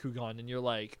like Byakugan, and you're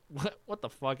like, what the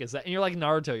fuck is that? And you're like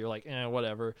Naruto, you're like,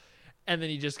 whatever. And then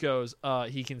he just goes,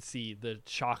 he can see the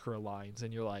chakra lines,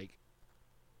 and you're like,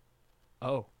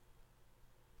 oh.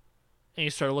 And you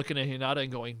start looking at Hinata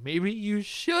and going, maybe you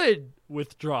should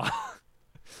withdraw.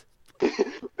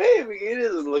 Maybe it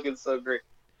isn't looking so great.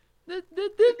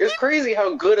 It's crazy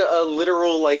how good a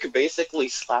literal, like, basically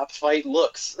slap fight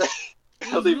looks.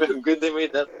 How good they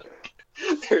made that.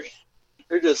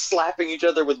 They're just slapping each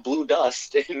other with blue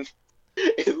dust, and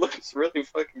it looks really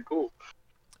fucking cool.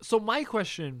 So my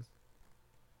question,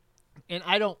 and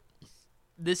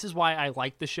this is why I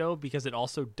like the show, because it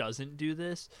also doesn't do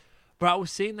this, but I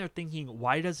was sitting there thinking,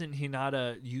 why doesn't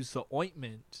Hinata use the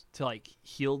ointment to, like,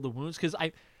 heal the wounds? Because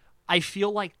I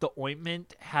feel like the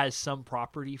ointment has some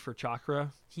property for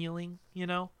chakra healing, you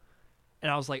know?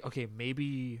 And I was like, okay,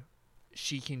 maybe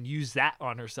she can use that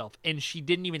on herself. And she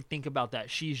didn't even think about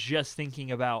that. She's just thinking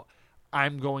about,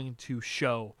 I'm going to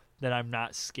show that I'm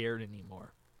not scared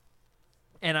anymore.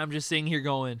 And I'm just sitting here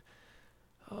going,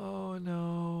 oh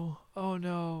no,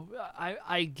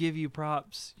 I give you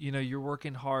props. You know, you're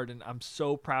working hard, and I'm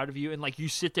so proud of you. And like, you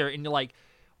sit there and you're like,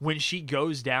 when she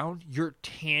goes down, you're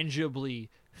tangibly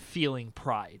feeling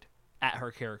pride at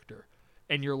her character,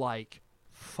 and you're like,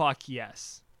 fuck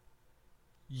yes,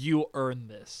 you earned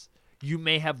this. You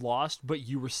may have lost, but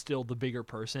you were still the bigger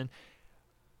person.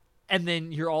 And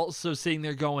then you're also sitting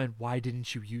there going, why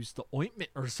didn't you use the ointment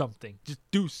or something? Just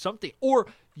do something, or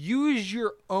use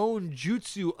your own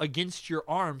jutsu against your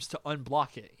arms to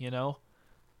unblock it, you know?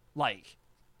 Like,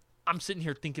 I'm sitting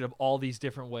here thinking of all these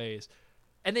different ways.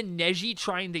 And then Neji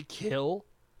trying to kill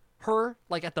her,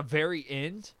 like, at the very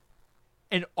end,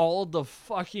 and all the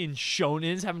fucking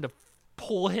shonens having to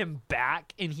pull him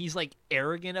back, and he's, like,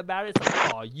 arrogant about it. It's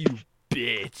like, oh, you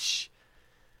bitch.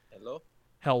 Hello?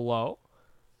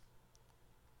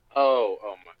 Oh,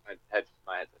 my headset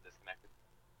disconnected.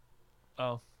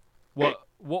 Oh.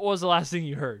 What was the last thing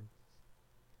you heard?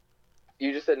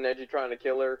 You just said Neji trying to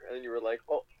kill her, and then you were like,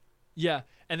 oh. Yeah,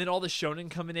 and then all the shonen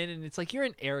coming in, and it's like, you're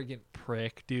an arrogant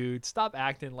prick, dude. Stop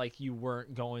acting like you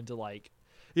weren't going to, like,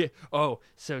 yeah, oh,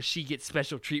 so she gets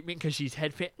special treatment because she's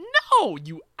head fit. No,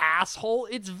 you asshole.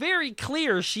 It's very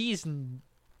clear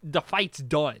the fight's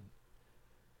done.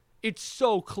 It's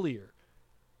so clear.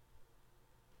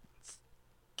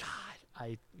 God,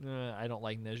 I don't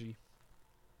like Neji.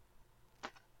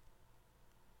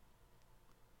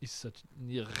 He's such.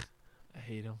 Ugh, I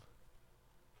hate him.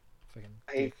 Fucking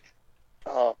I dick.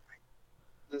 oh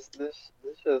this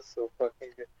show's so fucking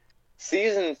good.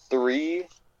 Season 3,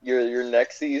 your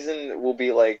next season will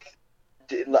be like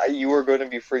you are going to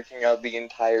be freaking out the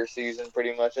entire season,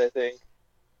 pretty much. I think,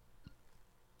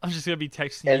 I'm just gonna be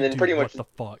texting and you, then pretty dude. What much. the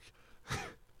fuck?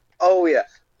 Oh yeah,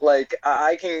 like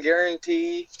I can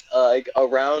guarantee, like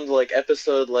around like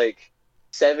episode like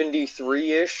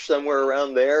 73 ish, somewhere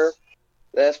around there,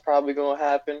 that's probably gonna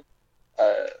happen.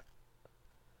 Uh,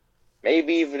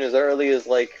 Maybe even as early as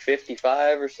like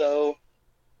 55 or so.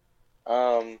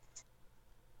 Um,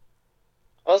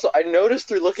 Also, I noticed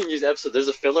through looking at these episodes, there's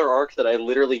a filler arc that I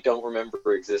literally don't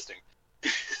remember existing.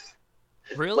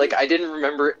 Really? Like I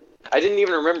didn't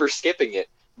even remember skipping it,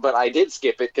 but I did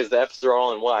skip it because the episodes are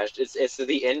all unwatched. It's at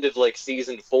the end of like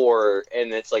season 4,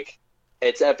 and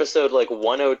it's episode like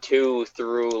 102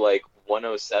 through like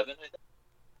 107, I think.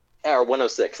 Or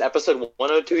 106. Episode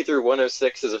 102 through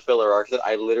 106 is a filler arc that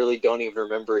I literally don't even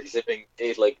remember exhibiting.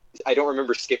 Like I don't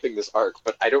remember skipping this arc,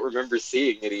 but I don't remember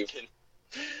seeing it even.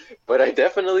 But I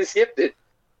definitely skipped it.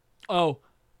 Oh,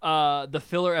 the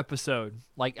filler episode,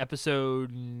 like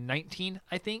episode 19,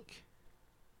 I think.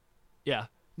 Yeah.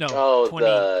 No, Oh,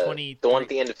 20, the one 23. at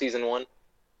the end of season 1.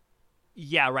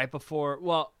 Yeah, right before.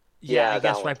 Well, yeah, I Yeah, that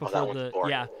guess one. right Oh, that before one's the.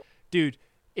 boring. Yeah, dude,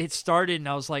 it started and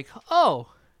I was like,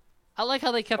 oh, I like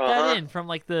how they kept Uh that huh. in from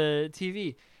like the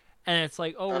TV, and it's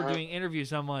like, oh, Uh we're huh. doing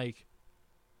interviews. And I'm like,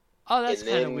 oh, that's And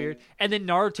kind of then weird. And then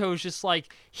Naruto's just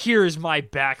like, here's my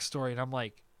backstory, and I'm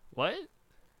like, what?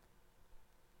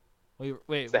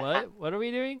 Wait, that. what? What are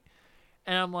we doing?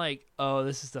 And I'm like, oh,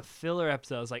 this is the filler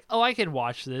episode. I was like, oh, I can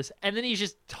watch this. And then he's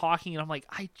just talking, and I'm like,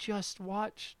 I just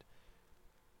watched.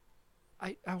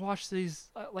 I watched these.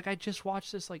 Like, I just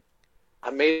watched this. Like,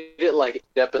 I made it like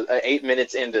 8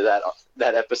 minutes into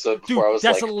that episode dude, before I was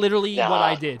that's like, literally what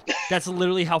I nah. did. That's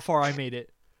literally how far I made it.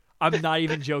 I'm not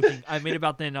even joking. I made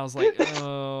about then, and I was like,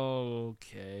 oh,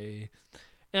 okay.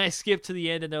 And I skipped to the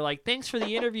end, and they're like, thanks for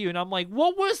the interview. And I'm like,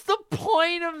 what was the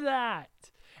point of that?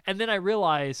 And then I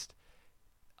realized,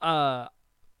 uh,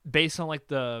 based on like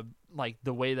the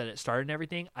way that it started and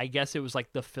everything, I guess it was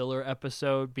like the filler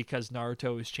episode because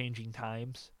Naruto was changing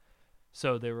times.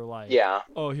 So they were like, Yeah,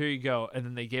 "Oh, here you go," and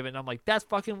then they gave it, and I'm like, "That's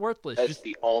fucking worthless." that's Just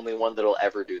the only one that'll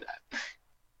ever do that.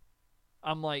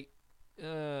 I'm like,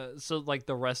 so like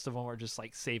the rest of them are just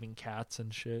like saving cats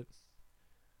and shit.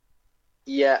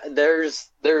 Yeah, there's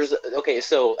okay,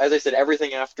 so as I said,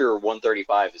 everything after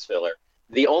 135 is filler.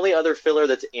 The only other filler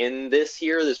that's in this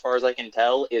here, as far as I can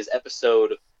tell, is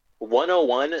episode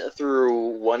 101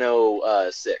 through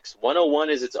 106. 101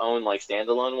 is its own like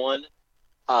standalone one,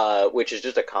 which is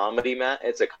just a comedy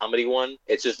it's a comedy one.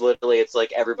 It's just literally it's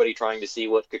like everybody trying to see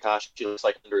what Kakashi looks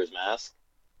like under his mask.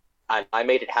 I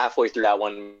made it halfway through that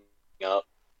one up.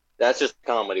 That's just a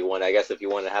comedy one. I guess if you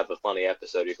want to have a funny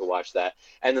episode, you could watch that.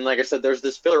 And then, like I said, there's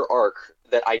this filler arc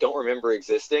that I don't remember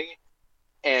existing,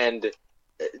 and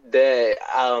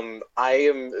I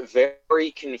am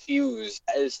very confused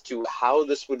as to how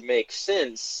this would make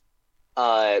sense,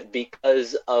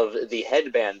 because of the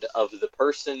headband of the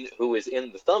person who is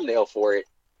in the thumbnail for it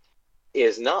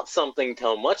is not something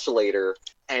till much later,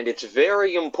 and it's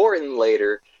very important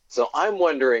later. So I'm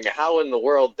wondering how in the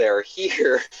world they're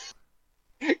here,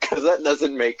 because that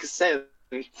doesn't make sense.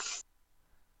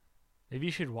 Maybe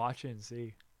you should watch it and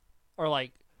see, or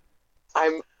like,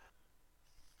 I'm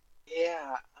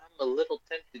Yeah, I'm a little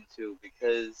tempted to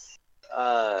because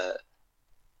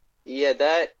yeah,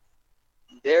 that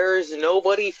there's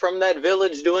nobody from that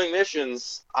village doing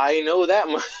missions. I know that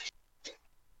much.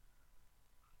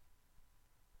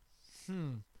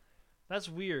 hmm, that's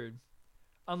weird.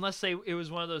 Unless it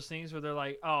was one of those things where they're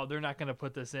like, oh, they're not gonna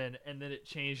put this in, and then it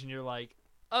changed, and you're like,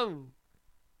 oh,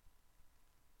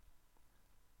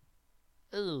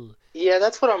 oh, Yeah,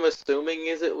 that's what I'm assuming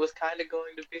is it was kind of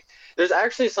going to be. There's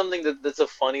actually something that's a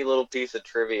funny little piece of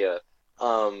trivia.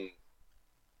 Um,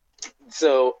 it's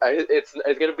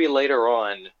gonna be later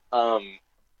on.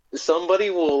 Somebody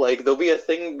will like there'll be a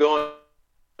thing going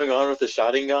on with the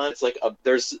Sharingan. It's like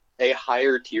there's a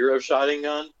higher tier of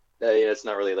Sharingan. Yeah, it's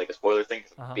not really like a spoiler thing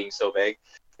 'cause uh I'm huh. being so vague.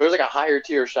 There's like a higher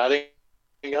tier of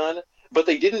Sharingan, but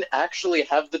they didn't actually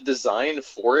have the design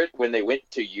for it when they went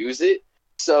to use it.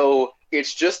 So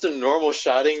it's just a normal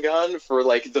Sharingan for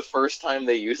like the first time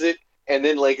they use it, and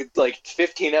then like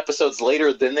 15 episodes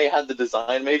later, then they had the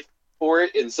design made for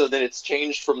it, and so then it's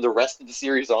changed from the rest of the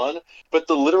series on. But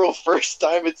the literal first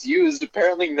time it's used,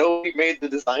 apparently nobody made the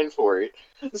design for it.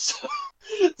 So,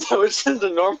 so it's just a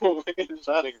normal fucking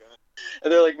Sharingan,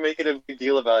 and they're like making a big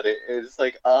deal about it. It's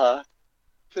like,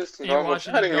 Just And you're normal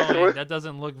watching it chatting. going, that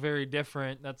doesn't look very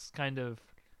different. That's kind of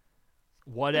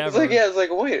whatever. It's like, yeah, it's like,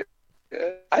 wait,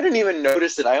 I didn't even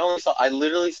notice it. I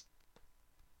literally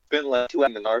spent like 2 hours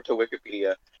in the Naruto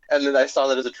Wikipedia, and then I saw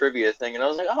that as a trivia thing, and I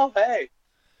was like, oh, hey,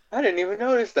 I didn't even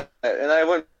notice that. And I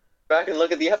went back and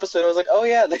looked at the episode, and I was like, oh,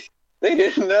 yeah, they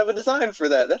didn't have a design for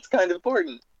that. That's kind of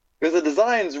important, because the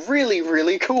design's really,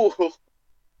 really cool.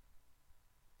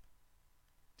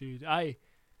 Dude, I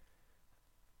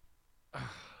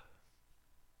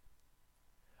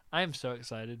am so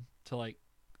excited to like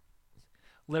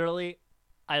literally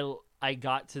I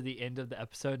got to the end of the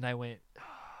episode and I went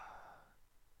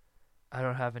I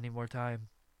don't have any more time.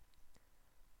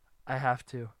 I have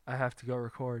to go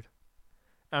record.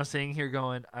 And I'm sitting here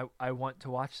going I want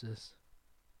to watch this,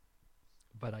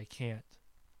 but I can't.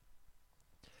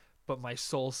 But my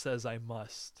soul says I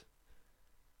must.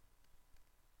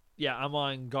 Yeah, I'm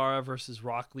on Gaara versus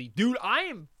Rock Lee. Dude, I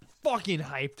am fucking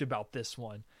hyped about this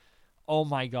one. Oh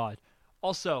my god.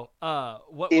 Also,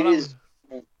 what Is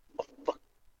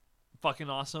fucking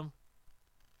awesome.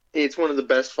 it's one of the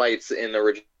best fights in the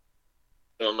original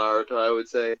Naruto, I would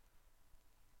say.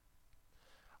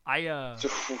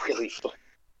 It's really fun.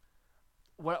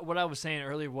 What I was saying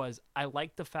earlier was I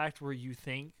like the fact where you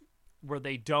think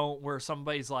where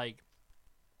somebody's like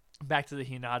back to the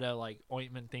Hinata like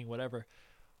ointment thing, whatever,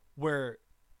 where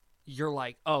you're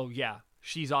like, oh yeah,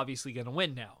 she's obviously gonna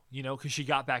win now, because she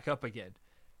got back up again,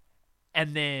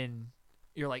 and then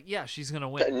you're like, yeah, she's gonna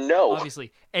win, No.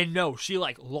 obviously, and no, she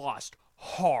like lost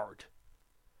hard,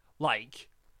 like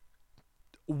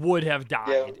would have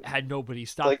died had nobody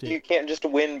stopped it. You can't just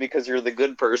win because you're the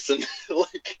good person.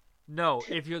 Like, no,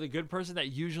 if you're the good person, that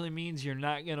usually means you're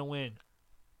not gonna win.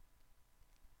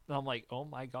 And I'm like, oh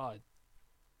my god,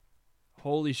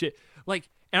 holy shit! Like,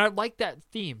 and I like that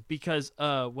theme because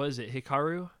what is it,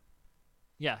 Hikaru?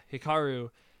 Yeah, Hikaru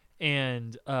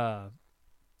and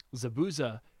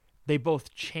Zabuza, they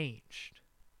both changed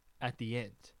at the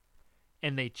end,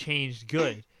 and they changed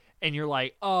good. And you're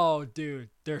like, oh, dude,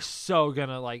 they're so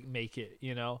gonna like make it,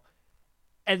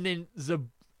 And then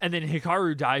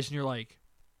Hikaru dies, and you're like,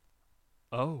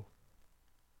 oh,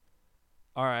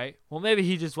 all right. Well, maybe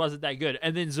he just wasn't that good.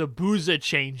 And then Zabuza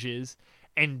changes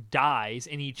and dies,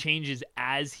 and he changes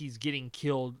as he's getting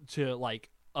killed to like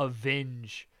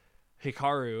avenge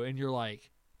Hikaru, and you're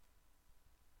like,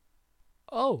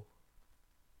 oh,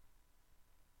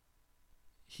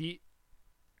 he's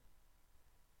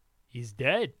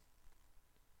dead.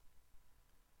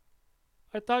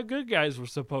 I thought good guys were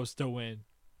supposed to win.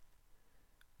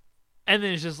 And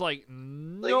then it's just like,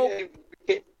 nope.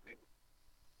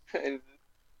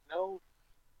 No.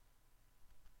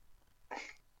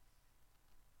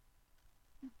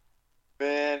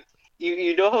 Man,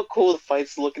 you know how cool the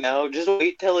fights look now? Just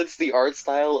wait till it's the art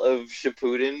style of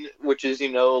Shippuden, which is,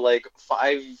 like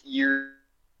 5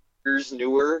 years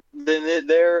newer than it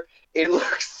there. It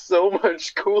looks so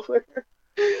much cooler.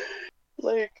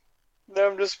 Like, now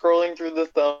I'm just scrolling through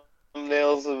the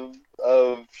thumbnails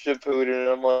of Shippuden, and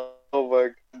I'm like, oh my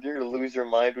god, you're gonna lose your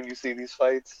mind when you see these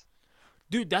fights.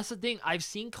 Dude, that's the thing. I've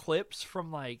seen clips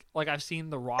from like I've seen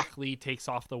the Rock Lee takes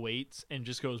off the weights and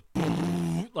just goes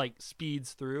like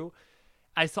speeds through.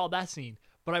 I saw that scene,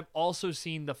 but I've also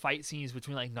seen the fight scenes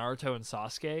between like Naruto and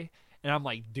Sasuke, and I'm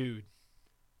like, dude,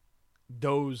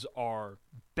 those are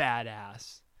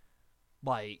badass.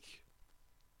 Like,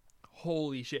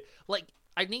 holy shit. Like,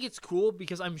 I think it's cool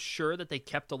because I'm sure that they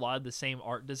kept a lot of the same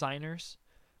art designers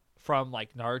from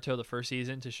like Naruto the first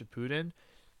season to Shippuden.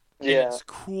 Yeah. And it's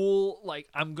cool. Like,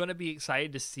 I'm going to be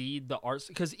excited to see the art,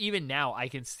 because even now I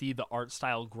can see the art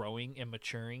style growing and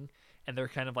maturing, and they're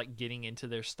kind of like getting into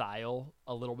their style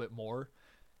a little bit more.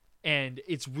 And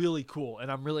it's really cool,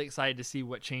 and I'm really excited to see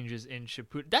what changes in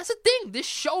Shippuden. That's the thing. This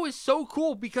show is so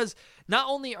cool because not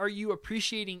only are you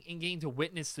appreciating and getting to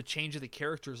witness the change of the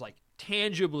characters, like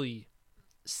tangibly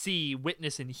see,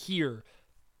 witness, and hear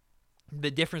the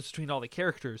difference between all the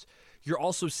characters, you're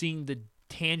also seeing the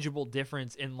tangible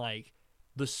difference in like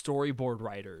the storyboard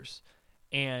writers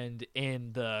and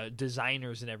in the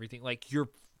designers and everything. Like, you're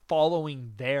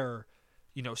following their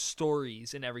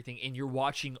stories and everything, and you're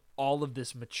watching all of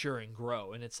this mature and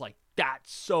grow, and it's like,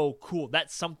 that's so cool.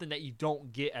 That's something that you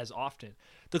don't get as often.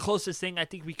 The closest thing I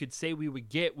think we could say we would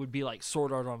get would be like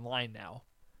Sword Art Online now,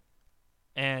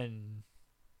 and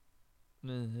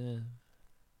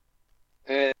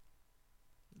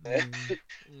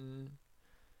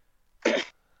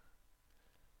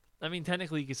I mean,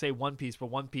 technically you could say One Piece, but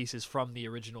One Piece is from the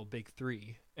original Big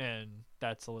Three, and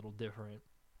that's a little different.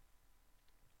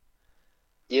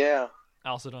 Yeah. I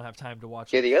also don't have time to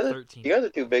watch. Yeah, the other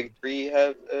two Big Three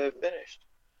have finished.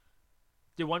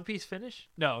 Did One Piece finish?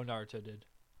 No, Naruto did.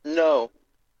 No,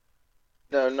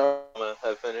 no, Naruto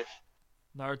have finished.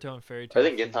 Naruto and Fairy I Tail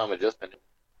think finished. Gintama just finished.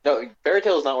 No, Fairy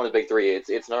Tail is not one of the big three. It's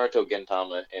Naruto,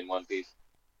 Gintama, and One Piece.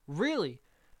 Really?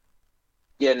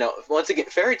 Yeah, no. Once again,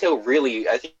 Fairy Tail really,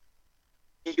 I think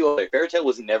Fairy Tail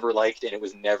was never liked and it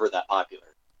was never that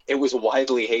popular. It was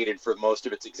widely hated for most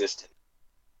of its existence.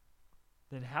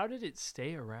 Then how did it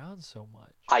stay around so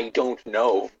much? I don't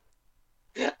know.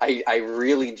 I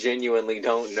really genuinely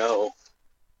don't know.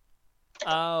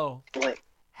 Oh, Like,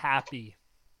 Happy.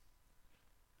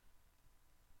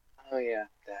 oh yeah,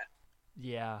 that.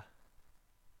 Yeah.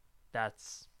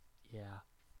 That's yeah.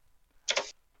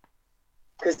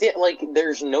 Because yeah, like,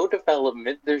 there's no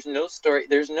development, there's no story,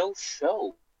 there's no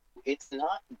show. It's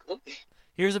not good.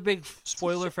 Here's a big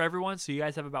spoiler for everyone, so you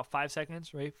guys have about 5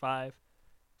 seconds, right? 5,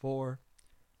 4,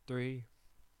 3,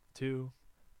 2,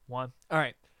 1. All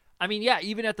right. I mean, yeah,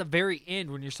 even at the very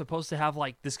end when you're supposed to have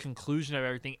like this conclusion of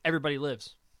everything, everybody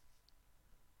lives.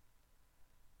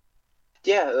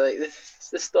 Yeah, like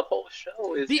this the whole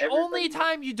show is The everybody. only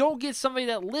time you don't get somebody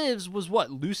that lives was what?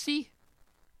 Lucy?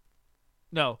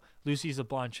 No, Lucy's a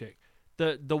blonde chick.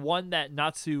 The one that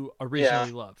Natsu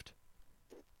originally loved.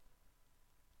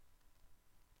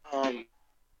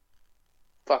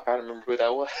 Fuck, I don't remember who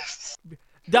that was.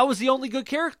 That was the only good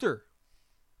character.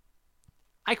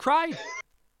 I cried.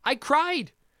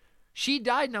 She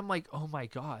died, and I'm like, oh my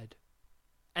god.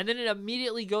 And then it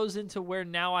immediately goes into where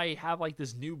now I have like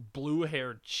this new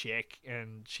blue-haired chick,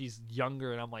 and she's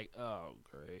younger, and I'm like, oh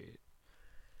great,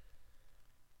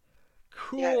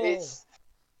 cool. Yeah,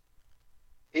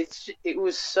 it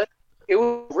was a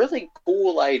really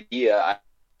cool idea.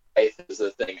 I think is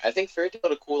the thing. I think Fairy Tail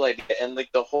had a cool idea, and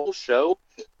like the whole show.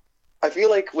 I feel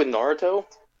like with Naruto,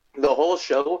 the whole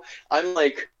show, I'm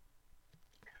like,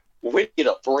 when do you get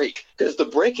a break? Because the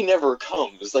break never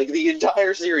comes. Like the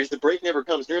entire series, the break never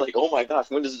comes. And you're like, oh my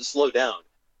gosh, when does it slow down?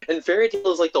 And Fairy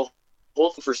Tail is like the whole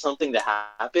thing for something to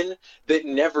happen that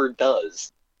never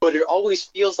does. But it always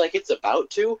feels like it's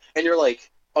about to, and you're like,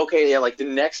 okay, yeah, like the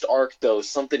next arc though,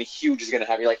 something huge is gonna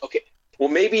happen. You're like, okay, well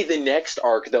maybe the next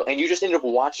arc though, and you just end up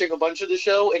watching a bunch of the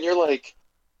show, and you're like,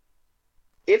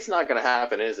 it's not gonna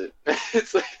happen, is it?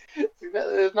 It's like,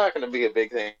 it's not gonna be a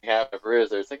big thing happen for is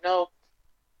there? It's like, no,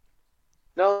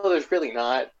 there's really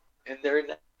not, and there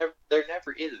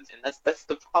never is, and that's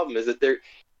the problem. Is that there?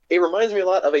 It reminds me a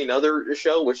lot of another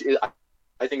show, which is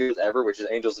I think it was ever, which is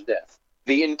Angels of Death.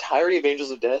 The entirety of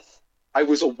Angels of Death, I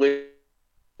was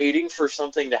waiting for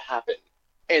something to happen,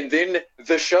 and then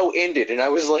the show ended, and I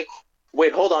was like,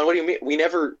 wait, hold on, what do you mean?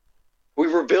 We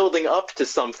were building up to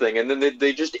something, and then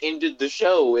they just ended the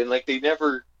show, and like they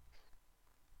never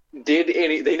did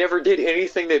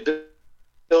anything they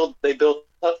built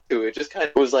up to. It just kind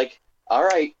of was like, all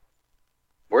right,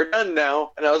 we're done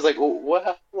now, and I was like,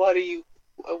 well, what do you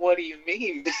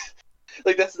mean?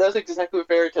 Like that's exactly what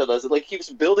Fairy Tail does. It like keeps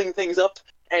building things up,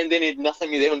 and then they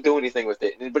don't do anything with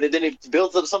it. But then it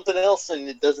builds up something else, and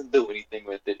it doesn't do anything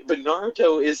with it. But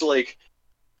Naruto is like,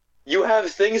 you have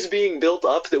things being built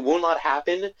up that will not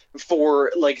happen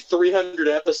for like 300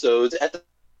 episodes. At the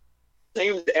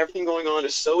same time, everything going on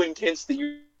is so intense that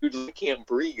you just can't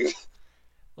breathe.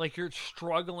 Like you're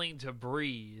struggling to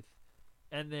breathe,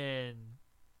 and then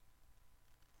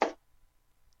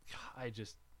I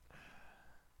just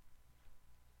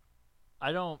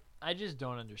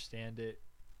don't understand it.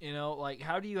 You know, like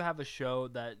how do you have a show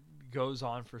that goes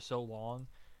on for so long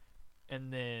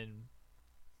and then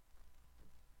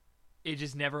it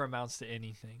just never amounts to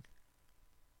anything?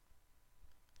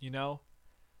 You know?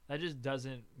 That just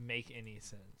doesn't make any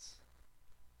sense.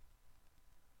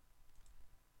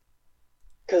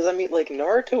 Because, I mean, like,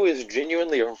 Naruto is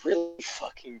genuinely a really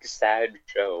fucking sad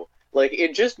show. Like,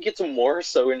 it just gets more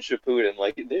so in Shippuden.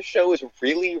 Like, this show is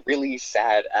really, really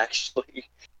sad, actually.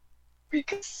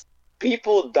 Because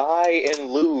people die and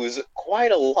lose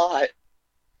quite a lot.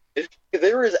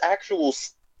 There is actual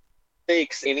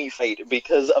stakes in any fight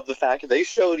because of the fact that they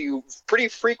showed you pretty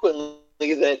frequently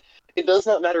that it does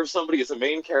not matter if somebody is a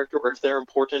main character or if they're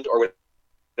important or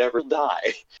whatever,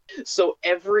 die. So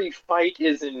every fight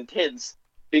is intense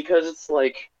because it's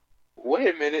like,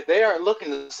 wait a minute, they aren't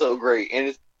looking so great, and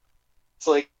it's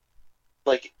like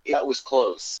that was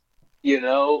close. You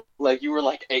know, like you were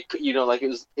like, you know, like it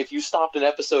was. If you stopped an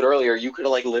episode earlier, you could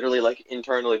have like literally like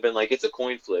internally been like, it's a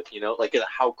coin flip. You know, like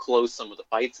how close some of the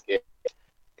fights get.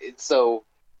 So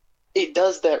it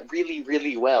does that really,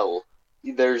 really well.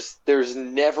 There's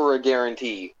never a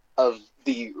guarantee of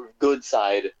the good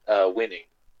side winning,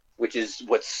 which is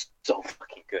what's so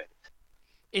fucking good.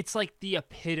 It's like the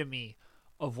epitome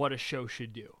of what a show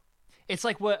should do. It's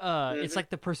like what it's like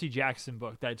the Percy Jackson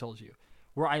book that I told you,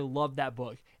 where I love that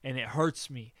book and it hurts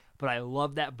me, but I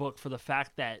love that book for the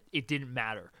fact that it didn't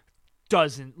matter.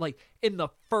 Doesn't like in the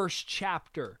first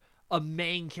chapter, a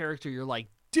main character, you're like,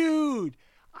 dude,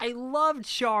 I love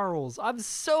Charles. I'm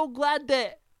so glad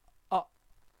that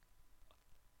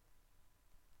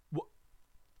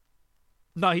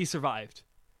no, he survived.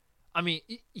 I mean,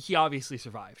 he obviously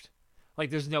survived. Like,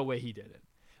 there's no way he didn't.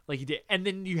 Like, he did. And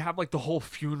then you have, like, the whole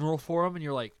funeral for him, and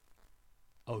you're like,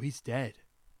 oh, he's dead.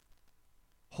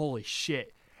 Holy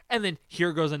shit. And then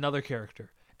here goes another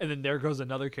character. And then there goes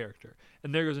another character.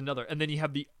 And there goes another. And then you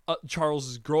have the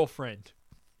Charles's girlfriend.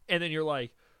 And then you're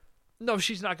like, no,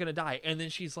 she's not going to die. And then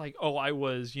she's like, oh, I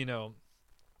was,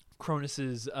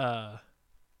 Cronus's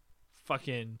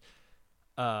fucking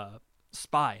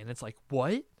spy. And it's like,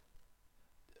 what?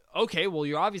 Okay, well,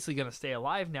 you're obviously going to stay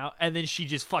alive now. And then she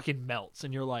just fucking melts.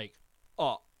 And you're like,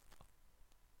 oh.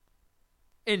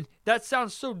 And that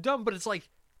sounds so dumb, but it's like,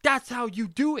 that's how you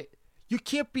do it. You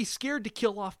can't be scared to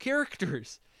kill off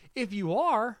characters. If you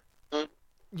are,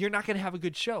 you're not going to have a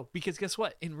good show. Because guess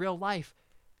what? In real life,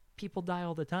 people die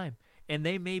all the time. And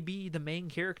they may be the main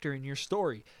character in your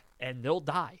story. And they'll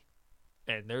die.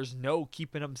 And there's no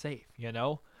keeping them safe,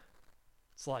 It's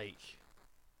like,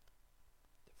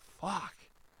 fuck.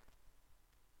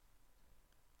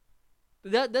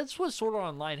 That's what Sword Art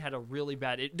Online had a really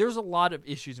bad... there's a lot of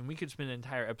issues, and we could spend an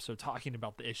entire episode talking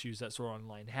about the issues that Sword Art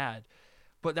Online had.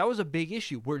 But that was a big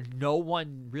issue where no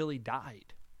one really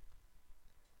died.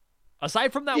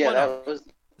 Aside from that one arc.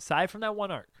 Aside from that one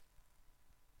arc.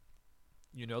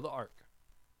 You know the arc.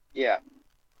 Yeah.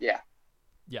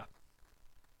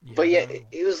 But yeah,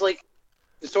 it was like...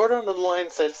 Sword Art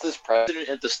Online sets this precedent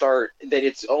at the start that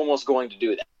it's almost going to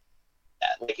do that.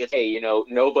 Like, it's, hey,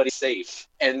 nobody's safe.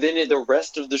 And then in the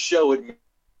rest of the show, it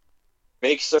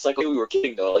makes sense like, we were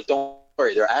kidding, though. Like, don't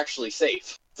worry, they're actually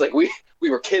safe. It's like, we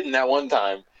were kidding that one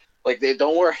time. Like,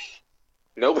 don't worry.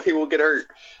 Nobody will get hurt.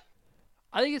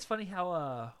 I think it's funny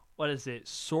how,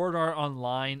 Sword Art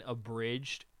Online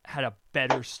Abridged had a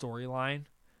better storyline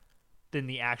than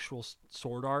the actual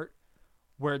Sword Art,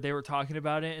 where they were talking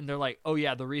about it, and they're like, oh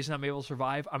yeah, the reason I'm able to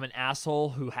survive, I'm an asshole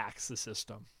who hacks the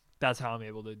system. That's how I'm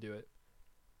able to do it.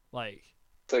 Like,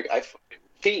 it's like, I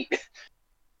cheat.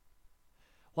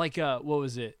 Like, what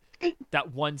was it?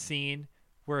 That one scene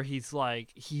where he's like,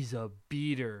 he's a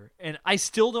beater. And I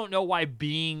still don't know why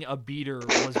being a beater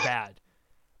was bad.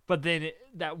 But then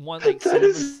that one, like,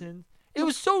 CinemaSins, it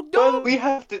was so dumb. We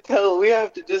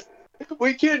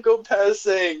can't go past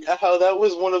saying how that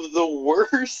was one of the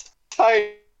worst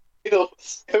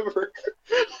titles ever.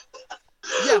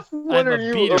 Yeah, what I'm are a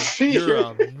you, beater. a beater? You're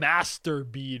a master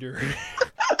beater.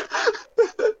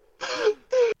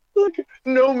 Like,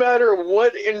 no matter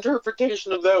what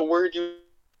interpretation of that word you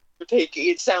take,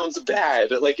 it sounds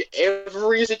bad. Like,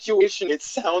 every situation, it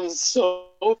sounds so...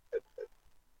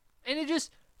 And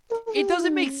it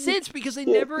doesn't make sense because they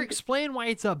never explain why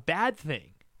it's a bad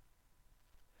thing.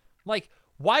 Like,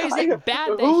 why is it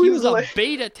bad that he was a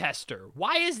beta tester?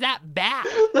 Why is that bad?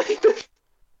 It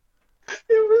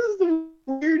was the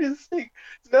weirdest thing.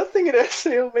 Nothing in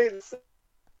SAO made sense.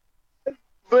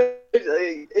 But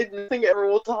nothing ever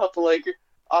will top, like,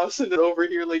 Austin over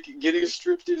here, like, getting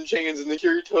stripped in chains, and the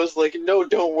Kirito's like, no,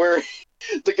 don't worry.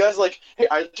 The guy's like, hey,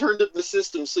 I turned up the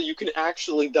system so you can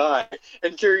actually die.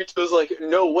 And Kirito's like,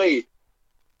 no, wait.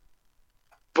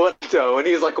 But, though, and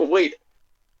he's like, wait,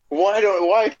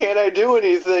 why can't I do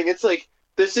anything? It's like,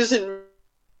 this isn't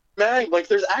mag, like,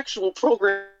 there's actual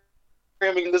programming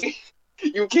in this.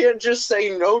 You can't just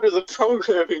say no to the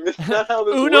programming. That's not how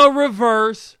this Uno works.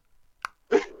 reverse.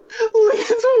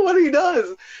 That's what he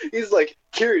does. He's like,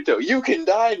 Kirito, you can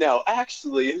die now,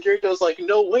 actually. And Kirito's like,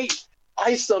 no, wait.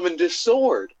 I summoned a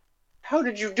sword. How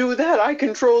did you do that? I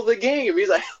control the game. He's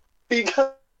like,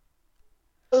 because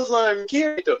I'm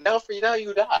Kirito. Now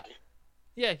you die.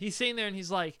 Yeah, he's sitting there and he's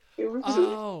like,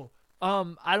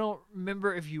 I don't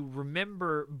remember if you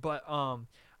remember, but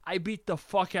I beat the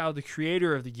fuck out of the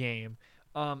creator of the game.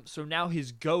 So now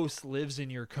his ghost lives in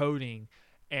your coding,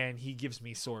 and he gives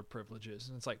me sword privileges.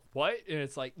 And it's like, what? And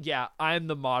it's like, yeah, I'm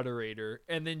the moderator.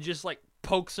 And then just, like,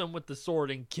 pokes him with the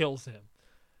sword and kills him.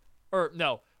 Or,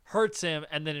 no, hurts him,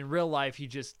 and then in real life, he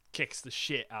just kicks the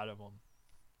shit out of him.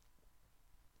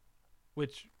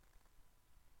 Which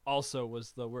also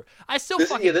was the word. I still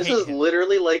fucking hate him. This is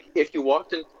literally like if you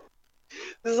walked in...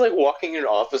 This is like walking in an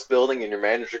office building, and your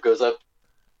manager goes up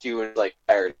to you and is like,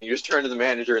 fired. You just turn to the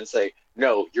manager and say,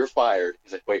 no, you're fired.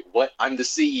 He's like, wait, what? I'm the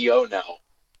CEO now.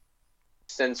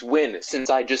 Since when? Since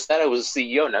I just said I was a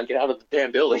CEO. Now get out of the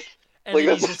damn building. And like,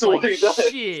 then he's that's just like, what he does.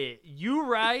 shit, you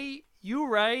right.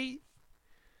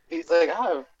 he's like,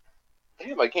 oh,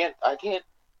 damn, I can't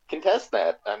contest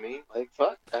that. I mean, like,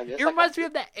 fuck. I guess It I got reminds me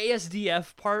of that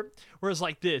ASDF part where it's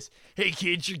like this: "Hey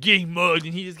kids, you're getting mugged,"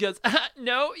 and he just goes,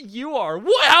 "No, you are."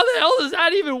 What? How the hell does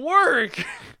that even work?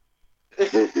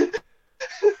 to.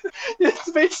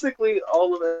 It's basically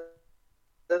all of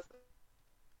it.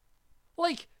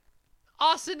 Like,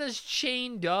 Asana's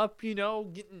chained up, you know,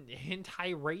 getting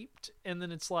hentai raped, and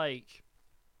then it's like,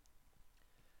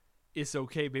 it's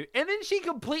okay, baby. And then she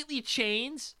completely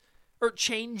changes.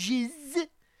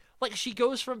 Like, she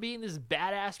goes from being this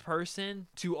badass person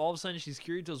to all of a sudden she's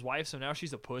Kirito's wife, so now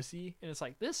she's a pussy. And it's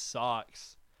like, this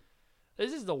sucks.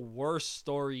 This is the worst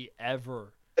story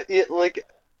ever. Like,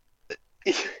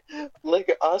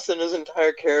 like Asana's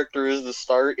entire character is the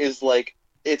start is like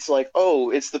it's like, oh,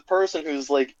 it's the person who's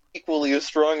like equally as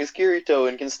strong as Kirito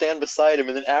and can stand beside him,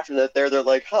 and then after that they're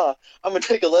like, huh, I'm gonna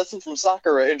take a lesson from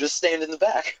Sakura and just stand in the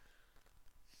back.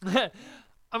 I'm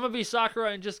gonna be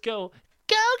Sakura and just go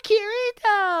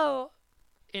Kirito!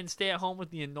 And stay at home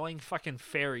with the annoying fucking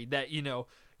fairy that, you know,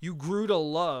 you grew to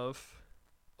love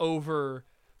over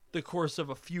the course of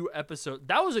a few episodes.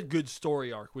 That was a good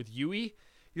story arc with Yui.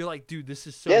 You're like, dude, this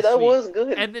is so Yeah, that sweet. was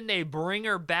good. And then they bring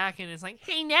her back and it's like,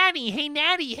 hey, Natty, hey,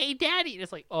 Natty, hey, Daddy. And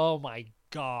it's like, oh my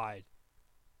God.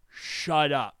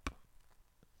 Shut up.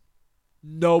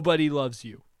 Nobody loves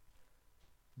you.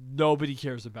 Nobody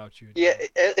cares about you anymore.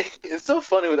 Yeah, it's so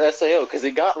funny with SAO because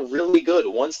it got really good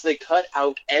once they cut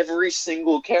out every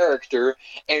single character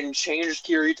and changed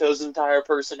Kirito's entire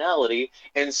personality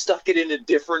and stuck it in a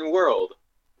different world.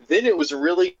 Then it was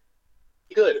really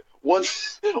good.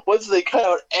 Once they cut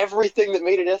out everything that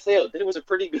made it SAO, then it was a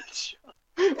pretty good show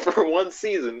for one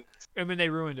season. And then they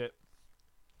ruined it.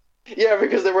 Yeah,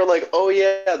 because they were like, oh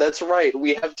yeah, that's right,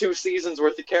 we have 2 seasons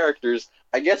worth of characters.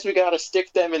 I guess we gotta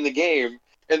stick them in the game.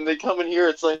 And they come in here,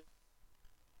 it's like,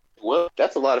 well,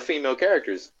 that's a lot of female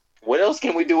characters. What else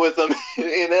can we do with them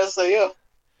in SAO?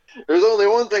 There's only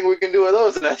one thing we can do with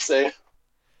those in SAO.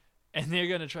 And they're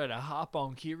going to try to hop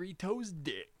on Kirito's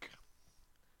dick.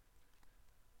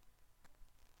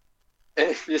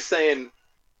 And just saying,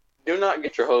 do not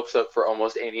get your hopes up for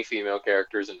almost any female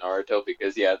characters in Naruto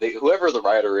because, yeah, whoever the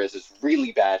writer is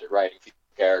really bad at writing female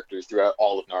characters throughout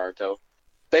all of Naruto.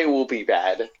 They will be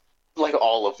bad. Like,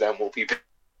 all of them will be bad.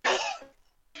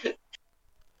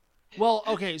 Well,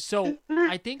 okay, so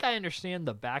I think I understand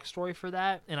the backstory for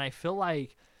that, and I feel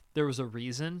like there was a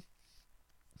reason,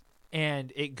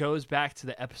 and it goes back to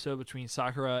the episode between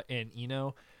Sakura and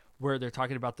Ino, where they're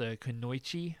talking about the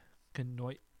Kunoichi.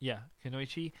 Kunoichi. Yeah,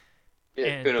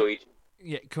 And, Kunoichi.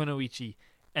 Yeah, Kunoichi.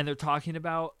 And they're talking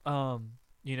about,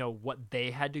 you know, what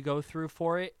they had to go through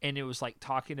for it, and it was like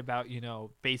talking about, you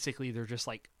know, basically they're just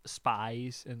like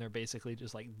spies, and they're basically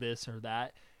just like this or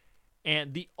that.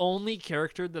 And the only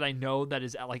character that I know that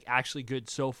is like actually good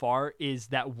so far is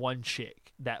that one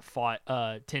chick that fought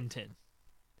Tintin.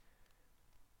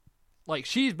 Like,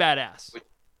 she's badass.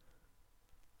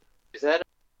 Is that?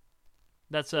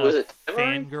 That's Was a it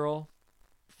Temari?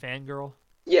 fangirl.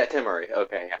 Yeah, Temari.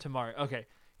 Okay. Yeah. Tamari. Okay,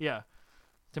 yeah.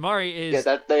 Tamari is. Yeah,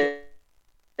 that they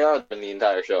are in the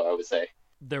entire show. I would say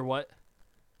They're what?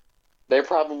 they're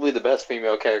probably the best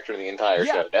female character in the entire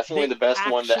Yeah, show. Definitely they the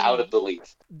best one that out of the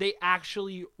least. They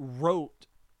actually wrote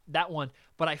that one,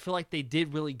 but I feel like they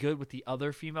did really good with the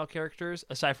other female characters,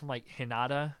 aside from like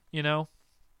Hinata, you know.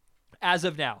 As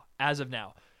of now,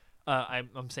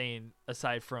 I'm saying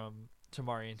aside from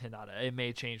Tamari and Hinata, it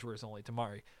may change where it's only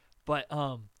Tamari, but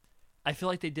I feel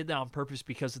like they did that on purpose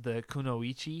because of the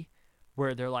Kunoichi,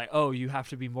 where they're like, oh, you have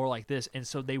to be more like this, and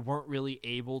so they weren't really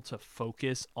able to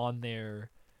focus on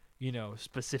their, you know,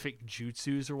 specific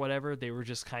jutsus or whatever. They were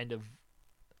just kind of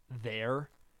there,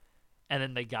 and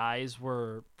then the guys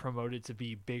were promoted to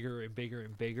be bigger and bigger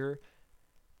and bigger.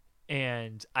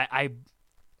 And I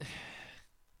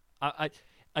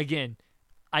again,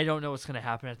 I don't know what's going to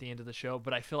happen at the end of the show,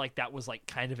 but I feel like that was like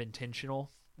kind of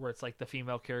intentional, where it's like the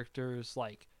female characters,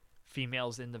 like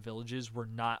females in the villages, were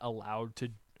not allowed to,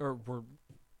 or were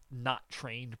not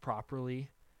trained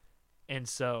properly. And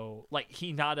so, like,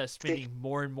 Hinata spending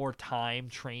more and more time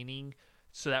training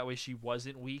so that way she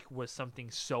wasn't weak was something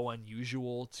so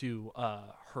unusual to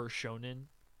her shonen,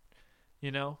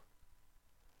 you know?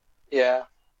 Yeah.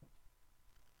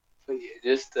 But yeah,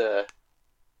 just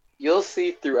you'll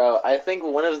see throughout. I think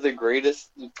one of the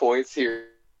greatest points here,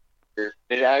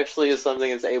 it actually is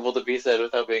something that's able to be said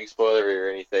without being spoilery or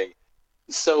anything.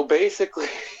 So basically,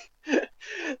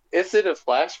 it's in a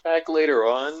flashback later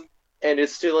on, and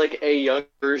it's to like a young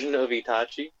version of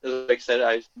Itachi. As I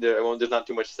said, there's not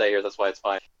too much to say here, that's why it's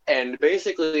fine. And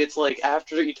basically, it's like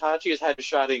after Itachi has had a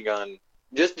Sharingan,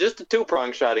 just a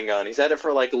two-prong Sharingan. He's had it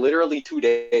for like literally 2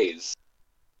 days,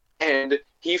 and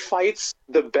he fights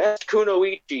the best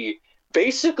kunoichi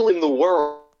basically in the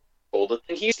world.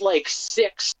 And he's like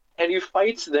 6, and he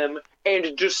fights them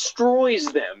and destroys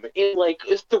them in like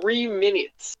 3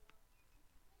 minutes.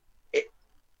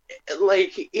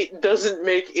 It doesn't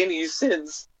make any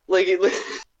sense. Like it.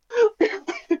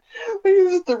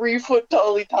 This 3-foot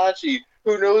tall Itachi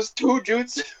who knows 2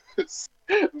 jutsus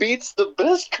beats the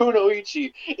best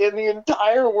kunoichi in the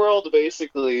entire world,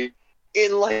 basically,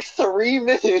 in like 3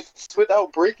 minutes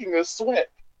without breaking a sweat.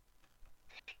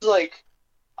 It's like,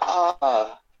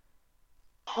 huh?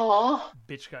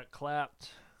 Bitch got clapped.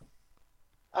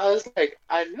 I was like,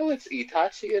 I know it's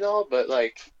Itachi and all, but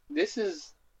like, this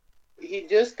is. He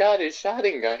just got his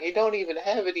Sharingan. He don't even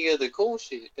have any of the cool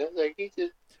shit. I was like, he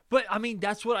just. But I mean,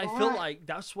 that's what I feel like.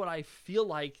 That's what I feel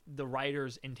like the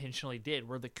writers intentionally did,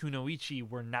 where the kunoichi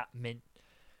were not meant.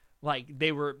 Like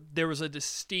there was a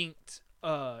distinct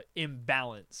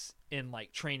imbalance in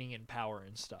like training and power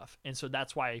and stuff, and so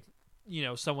that's why,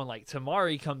 someone like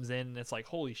Temari comes in and it's like,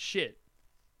 holy shit,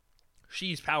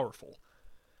 she's powerful,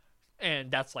 and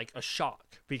that's like a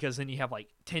shock because then you have like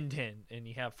Tenten and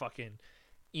you have fucking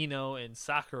Ino and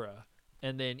Sakura.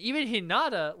 And then even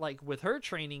Hinata, like with her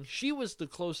training, she was the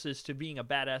closest to being a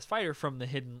badass fighter from the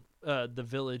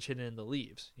village hidden in the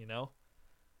leaves.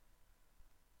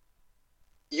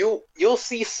 You'll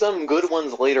see some good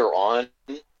ones later on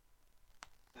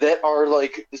that are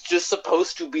like just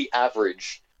supposed to be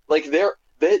average. Like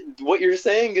what you're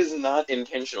saying is not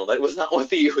intentional. That was not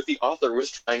what the author was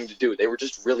trying to do. They were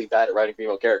just really bad at writing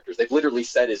female characters. They've literally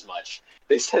said as much.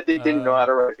 They said they didn't know how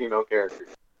to write female characters.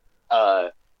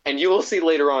 And you will see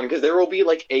later on, because there will be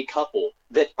like a couple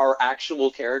that are actual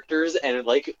characters and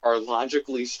like are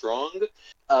logically strong,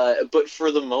 but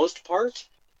for the most part,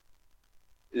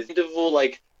 will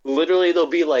like literally they'll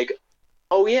be like,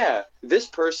 oh yeah, this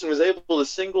person was able to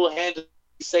single-handedly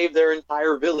save their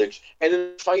entire village, and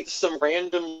then fight some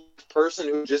random person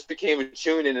who just became a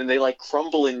chunin, and they like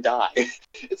crumble and die.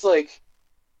 It's like,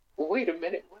 wait a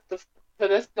minute, what the?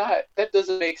 That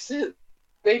doesn't make sense.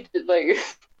 They did like.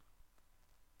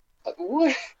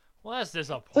 What? Well, that's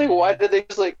disappointing. Like, why did they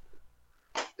just like?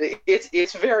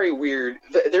 It's very weird.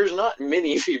 There's not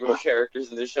many female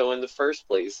characters in the show in the first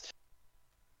place,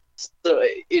 so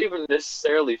it isn't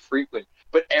necessarily frequent.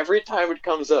 But every time it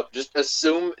comes up, just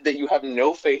assume that you have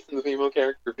no faith in the female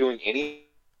character doing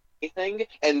anything,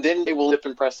 and then they will end up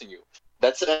impressing you.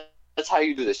 That's how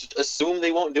you do this. Just assume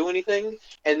they won't do anything,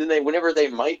 and then whenever they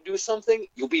might do something,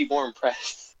 you'll be more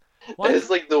impressed.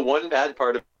 It's like the one bad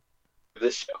part of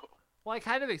this show. Well, I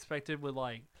kind of expected with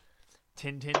like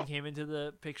Tintin came into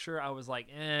the picture, I was like,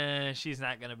 she's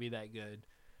not gonna be that good.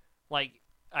 Like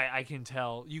I can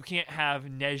tell you can't have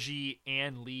Neji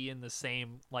and Lee in the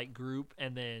same like group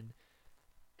and then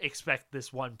expect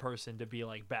this one person to be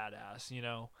like badass.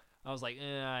 I was like,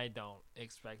 I don't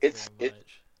expect very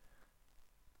much.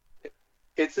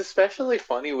 It's especially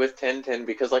funny with Tintin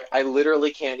because like I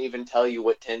literally can't even tell you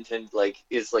what Tintin like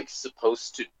is like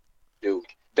supposed to do.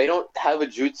 They don't have a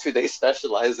jutsu they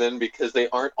specialize in because they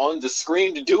aren't on the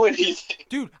screen to do anything.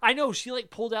 Dude, I know. She, like,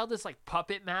 pulled out this, like,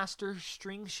 puppet master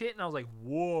string shit, and I was like,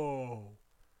 whoa.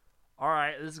 All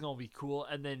right, this is going to be cool,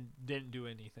 and then didn't do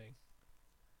anything.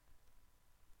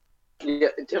 Yeah,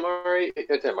 Temari,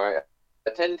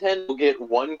 Tenten will get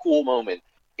one cool moment.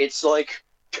 It's, like,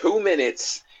 2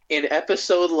 minutes. In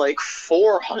episode, like,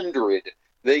 400,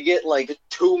 they get, like,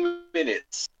 2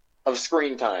 minutes of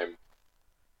screen time.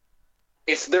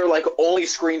 It's their like only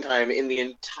screen time in the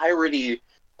entirety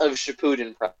of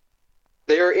Shippuden.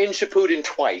 They are in Shippuden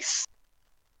twice,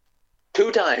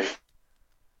 2 times.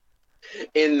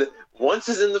 Once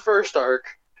is in the first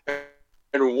arc,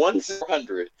 and once is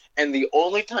 400. And the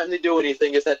only time they do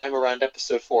anything is that time around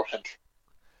episode 400.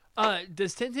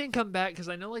 Does Tintin come back? Because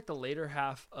I know like the later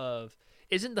half of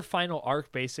isn't the final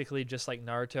arc basically just like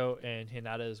Naruto and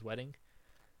Hinata's wedding?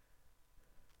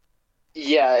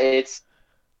 Yeah, it's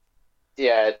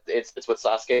what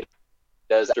Sasuke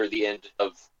does after the end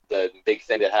of the big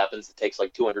thing that happens. It takes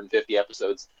like 250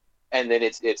 episodes, and then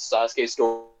it's Sasuke's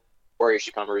story,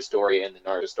 Shikamaru's story, and the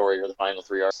Naruto story are the final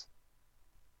 3 arcs.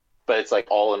 But it's like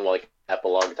all in like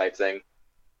epilogue type thing.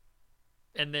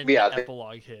 And then the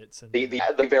epilogue hits. And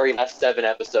the very last 7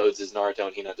 episodes is Naruto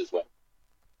and Hinata's wedding.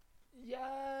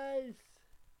 Yes.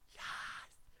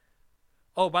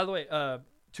 Oh, by the way,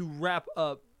 to wrap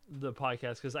up the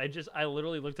podcast, because I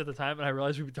literally looked at the time and I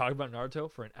realized we've been talking about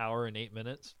Naruto for 1 hour and 8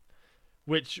 minutes,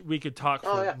 which we could talk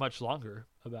for much longer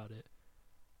about it.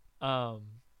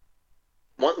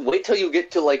 Wait till you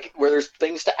get to like where there's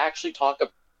things to actually talk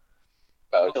about.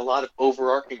 about. A lot of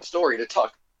overarching story to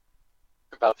talk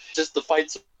about. Just the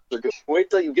fights are good. Wait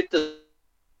till you get to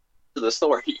the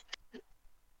story.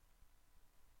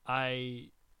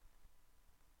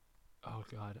 Oh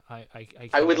God, I can't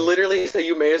I would wait. literally say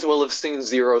you may as well have seen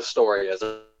zero story as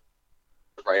a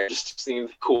right. Just seen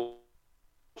cool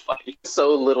fight.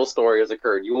 So little story has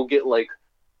occurred. You will get like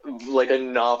a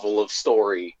novel of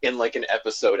story in like an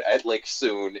episode at like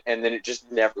soon, and then it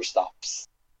just never stops.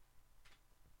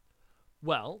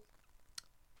 Well,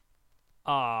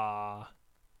 uh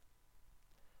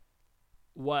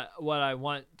what I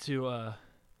want to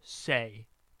say,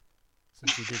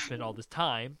 since we did spend all this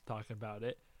time talking about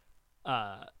it,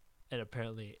 and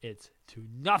apparently it's to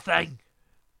nothing.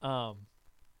 Um,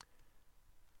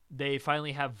 they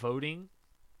finally have voting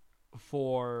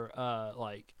for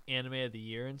like anime of the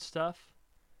year and stuff,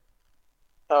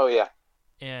 Oh yeah.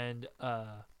 and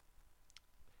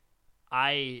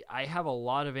I have a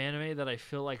lot of anime that I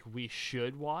feel like we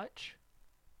should watch.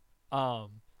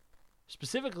 Um,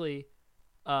 specifically,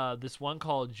 this one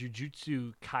called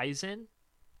Jujutsu Kaisen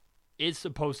is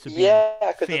supposed to be Yeah,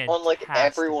 because it's on like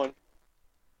fantastic. everyone.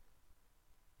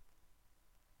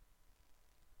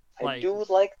 I Like, do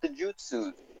like the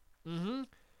jutsu. mm-hmm. And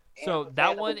So I'm a that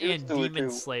fan of the one and jutsu Demon too.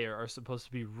 Slayer are supposed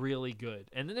to be really good.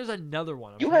 And then there's another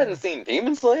one. I'm You trying hadn't to. seen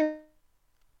Demon Slayer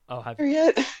Oh, have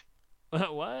yet?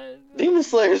 what? Demon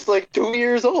Slayer's like 2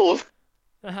 years old.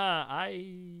 I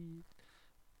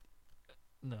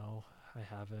no, I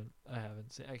haven't. I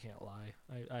haven't seen. I can't lie.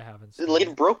 I haven't seen Like it.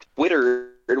 it broke Twitter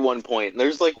at one point. And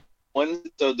there's like one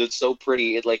episode that's so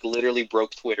pretty it like literally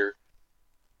broke Twitter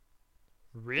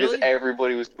because Really?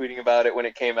 everybody was tweeting about it when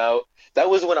it came out. That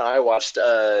was when I watched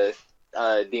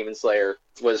Demon Slayer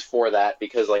was for that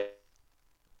because like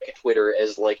Twitter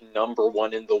as like number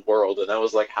one in the world, and I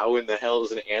was like, how in the hell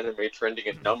is an anime trending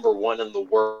at number one in the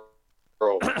world?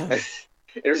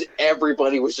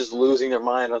 Everybody was just losing their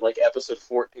mind on like episode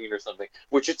 14 or something,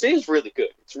 which it is really good.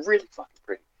 It's really fucking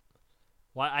pretty.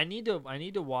 Why I need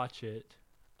to watch it.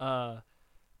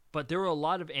 But there were a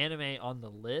lot of anime on the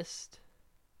list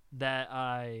that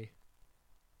I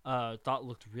thought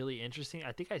looked really interesting.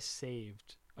 I think I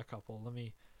saved a couple.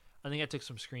 I think I took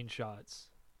some screenshots.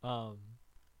 Um,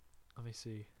 let me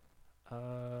see.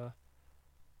 Uh,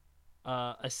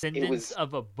 It Ascendance was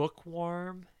of a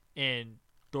Bookworm and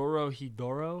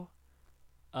Dorohedoro.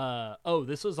 Oh,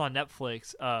 this was on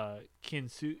Netflix.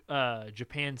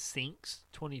 Japan Sinks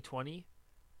 2020,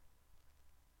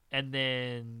 and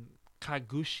then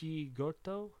Kakushi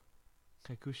Goto,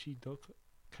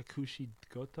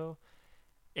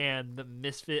 and the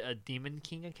Misfit a Demon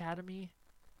King Academy,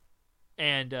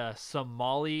 and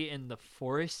Somali and the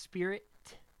Forest Spirit.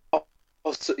 oh,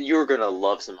 so you were gonna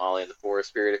love Somali and the Forest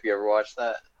Spirit if you ever watched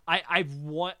that. I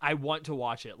want to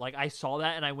watch it. Like I saw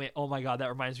that and I went, oh my god, that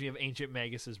reminds me of Ancient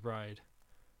Magus's Bride.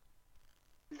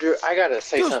 Dude, I gotta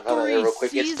say There's something about that 3 real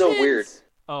quick. It's so weird. seasons.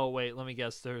 Oh wait, let me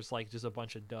guess. There's like just a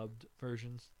bunch of dubbed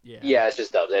versions. Yeah. Yeah, it's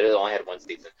just dubbed. It only had one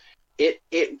season.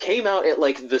 It came out at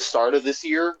like the start of this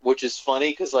year, which is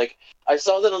funny because like I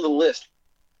saw that on the list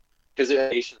because it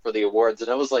was nation for the awards, and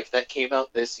I was like, that came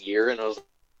out this year, and I was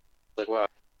like, wow.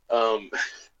 Um,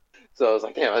 so I was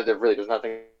like, damn, there really was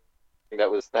nothing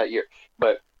that was that year.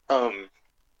 But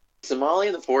Somali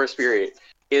and the Forest Spirit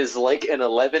is like an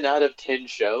 11 out of 10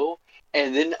 show,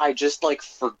 and then I just like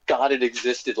forgot it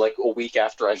existed like a week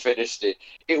after I finished it.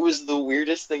 It was the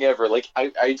weirdest thing ever. Like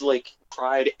I like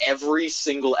cried every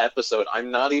single episode.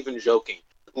 I'm not even joking.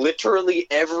 Literally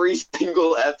every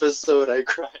single episode I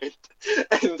cried.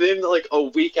 And then like a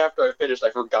week after I finished, I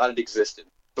forgot it existed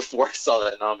before I saw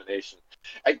that nomination.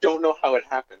 I don't know how it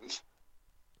happened.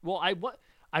 Well, I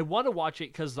want to watch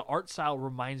it because the art style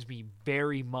reminds me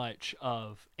very much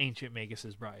of Ancient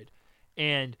Magus's Bride,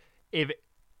 and if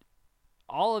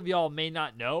all of y'all may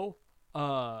not know,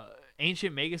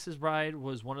 Ancient Magus's Bride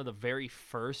was one of the very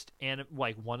first and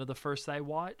like one of the first I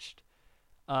watched,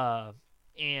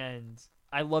 and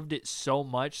I loved it so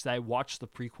much that I watched the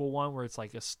prequel one where it's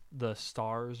like the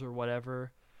stars or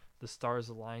whatever, the stars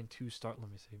align 2 star. Let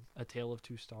me see, A Tale of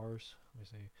Two Stars. Let me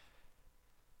see.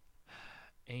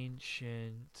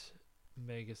 Ancient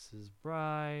Magus's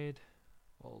Bride.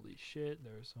 Holy shit,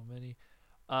 there are so many.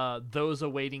 Those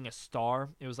Awaiting a Star.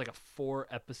 It was like a 4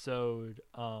 episode,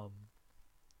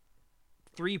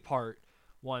 3-part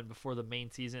one before the main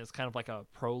season. It's kind of like a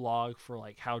prologue for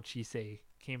like how Chisei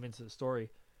came into the story.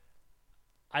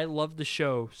 I love the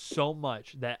show so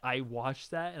much that I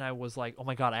watched that and I was like, oh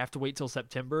my god, I have to wait till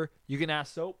September. You can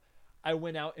ask Soap. I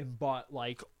went out and bought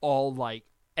like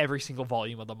every single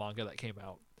volume of the manga that came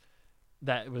out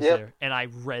that was there, and I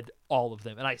read all of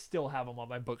them, and I still have them on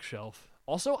my bookshelf,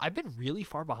 Also, I've been really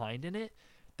far behind in it.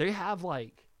 They have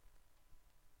like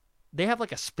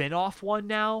a spin-off one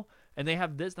now, and they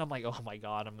have this, and I'm like, oh my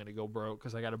god, I'm gonna go broke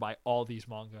because I gotta buy all this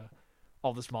manga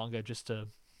just to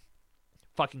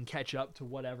fucking catch up to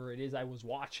whatever it is I was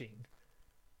watching.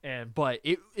 But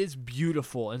it is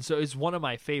beautiful, and so it's one of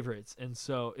my favorites, and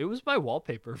so it was my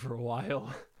wallpaper for a while.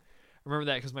 I remember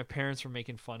that because my parents were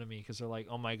making fun of me because they're like,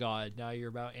 oh my god, now you're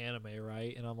about anime,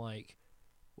 right? And I'm like,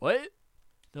 what?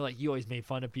 They're like, you always made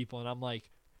fun of people, and I'm like,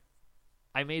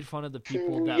 I made fun of the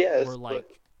people that were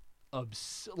like,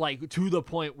 like to the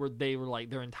point where they were like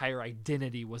their entire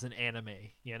identity was an anime.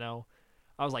 You know,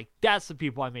 I was like, that's the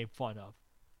people I made fun of.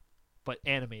 But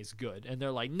anime is good, and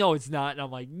they're like, no, it's not. And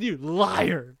I'm like, you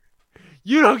liar!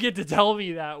 You don't get to tell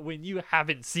me that when you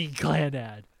haven't seen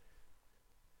Clannad.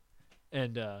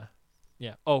 And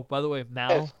yeah. Oh, by the way,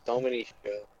 Mal. So many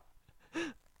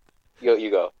shows. You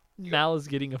go. Mal is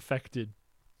getting affected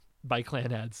by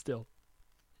Clannad still.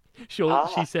 She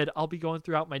said, I'll be going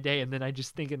throughout my day, and then I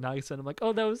just think of Nagisa, and I'm like,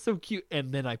 oh, that was so cute.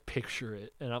 And then I picture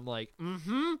it, and I'm like,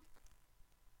 mm-hmm.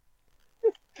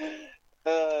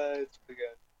 It's pretty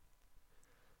good.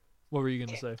 What were you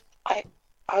gonna say? I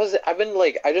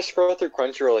just scroll through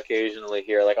Crunchyroll occasionally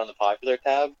here, like on the popular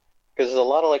tab, because there's a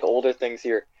lot of like older things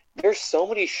here. There's so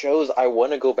many shows I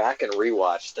want to go back and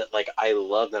rewatch that like I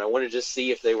love, and I want to just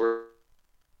see if they were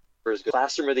as good.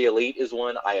 Classroom of the Elite is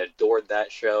one. I adored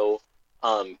that show.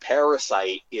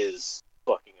 Parasite is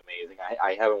fucking amazing.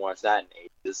 I haven't watched that in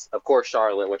ages. Of course,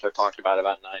 Charlotte, which I've talked about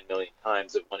 9 million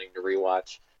times of wanting to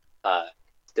rewatch.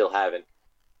 Still haven't.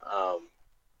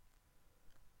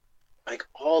 Like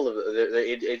all of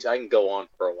it, I can go on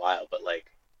for a while, but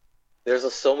like there's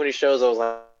so many shows I was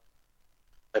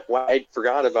like, why I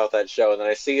forgot about that show, and then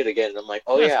I see it again, and I'm like,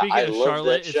 oh yeah, I love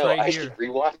Charlotte, that show. Right I here. should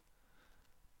rewatch.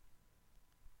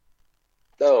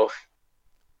 Oh,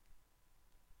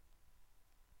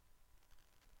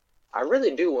 I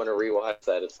really do want to rewatch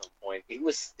that at some point. It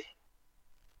was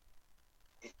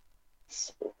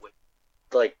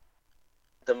like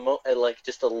like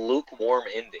just a lukewarm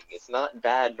ending. It's not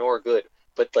bad nor good,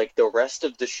 but like the rest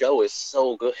of the show is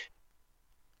so good.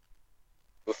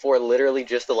 Before literally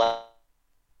just the last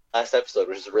episode,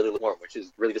 which is really lukewarm, which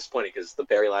is really disappointing because the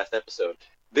very last episode.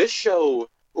 This show,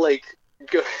 like,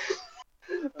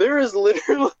 there is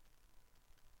literally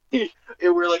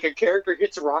where like a character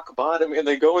hits rock bottom and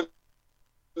they go and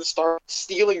start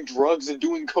stealing drugs and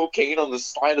doing cocaine on the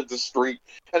side of the street,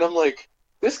 and I'm like,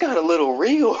 this got a little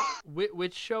real.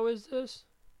 Which show is this?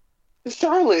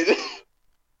 Charlotte.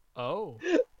 Oh.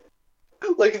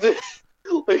 It's like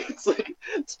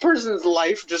this person's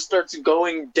life just starts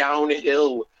going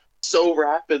downhill so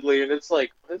rapidly, and it's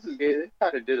like, this is they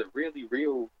kind of did a really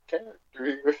real character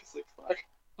here. It's like, fuck.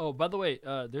 Oh, by the way,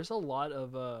 there's a lot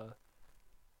of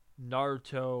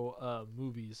Naruto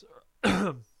movies.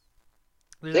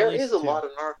 There is a lot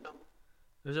of Naruto.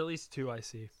 There's at least 2 I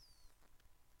see.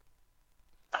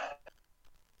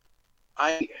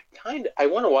 I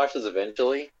want to watch this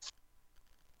eventually.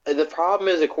 And the problem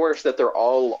is, of course, that they're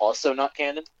all also not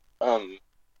canon.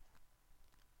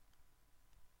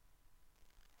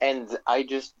 And I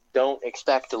just don't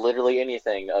expect literally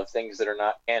anything of things that are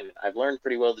not canon. I've learned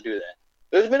pretty well to do that.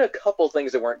 There's been a couple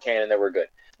things that weren't canon that were good.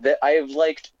 That I have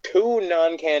liked 2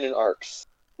 non-canon arcs.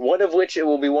 One of which it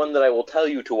will be one that I will tell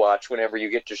you to watch whenever you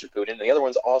get to Shippuden. The other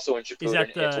one's also in Shippuden. Is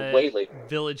that the it's way later.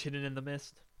 Village Hidden in the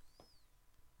Mist?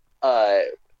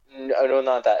 No,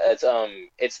 not that.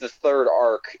 It's the 3rd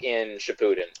arc in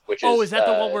Shippuden, which is. Oh, is that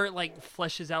the one where it like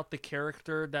fleshes out the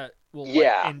character that will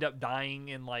end up dying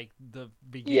in like the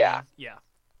beginning? Yeah.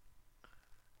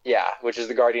 Yeah, which is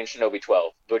the Guardian Shinobi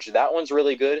 12, which that one's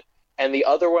really good. And the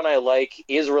other one I like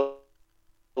is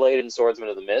related in Swordsman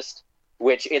of the Mist,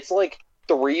 which it's like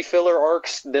 3 filler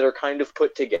arcs that are kind of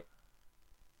put together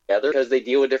because they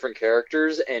deal with different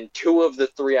characters, and 2 of the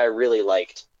 3 I really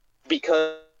liked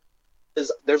because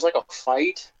there's like a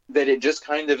fight that it just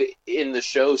kind of in the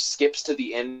show skips to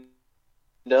the end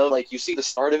of. Like, you see the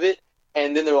start of it,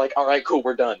 and then they're like, all right, cool,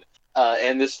 we're done.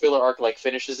 And this filler arc like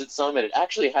finishes it some, and it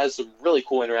actually has some really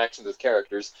cool interactions with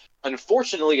characters.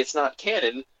 Unfortunately, it's not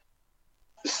canon,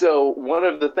 so one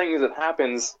of the things that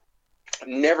happens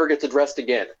never gets addressed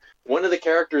again. One of the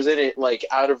characters in it, like,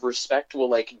 out of respect, will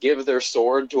like give their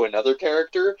sword to another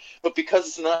character, but because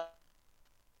it's not,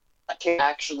 I can't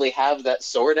actually have that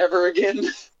sword ever again.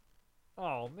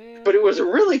 Oh, man. But it was a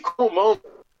really cool moment.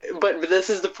 But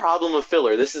this is the problem of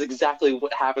filler. This is exactly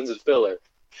what happens with filler.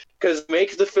 Because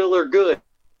make the filler good,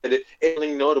 if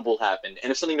something notable happened.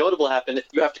 And if something notable happened,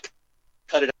 you have to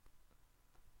cut it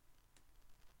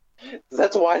out.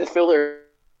 That's why the filler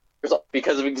is up,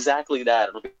 because of exactly that.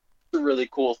 It'll be a really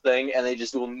cool thing, and they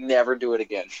just will never do it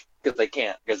again because they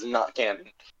can't, because it's not canon.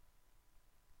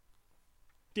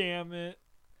 Damn it.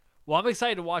 Well, I'm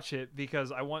excited to watch it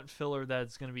because I want filler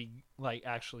that's going to be like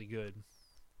actually good.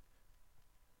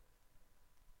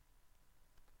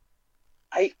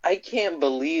 I can't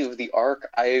believe the arc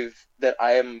that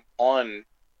I am on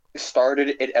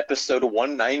started at episode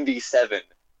 197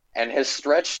 and has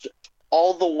stretched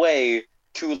all the way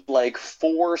to like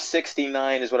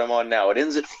 469 is what I'm on now. It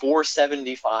ends at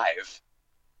 475.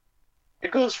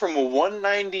 It goes from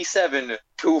 197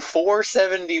 to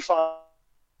 475,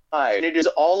 and it is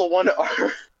all one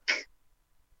arc.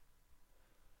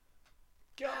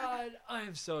 God, I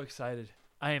am so excited.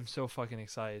 I am so fucking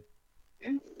excited.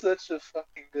 It's such a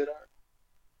fucking good arc.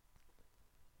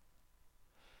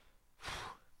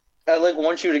 I like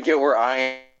want you to get where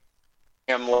I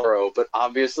am, Loro, but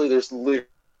obviously there's literally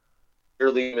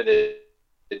limited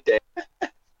day.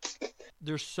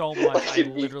 There's so much. I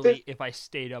literally, if I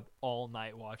stayed up all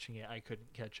night watching it, I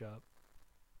couldn't catch up.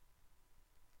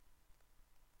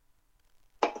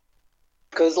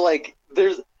 Because like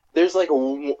there's like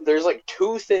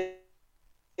two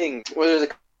things where there's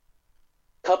a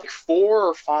couple 4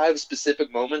 or 5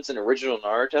 specific moments in original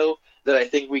Naruto that I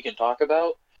think we can talk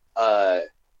about.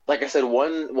 Like I said,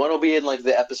 one will be in like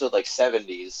the episode like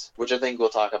 70s, which I think we'll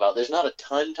talk about. There's not a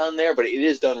ton there, but it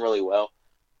is done really well.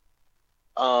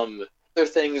 Other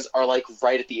things are like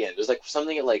right at the end. There's like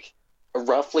something at like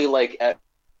roughly like at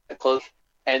close,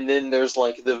 and then there's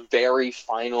like the very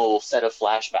final set of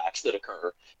flashbacks that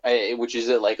occur, which is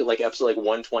at like episode like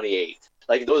 128.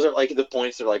 Like those are like the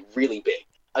points that are like really big.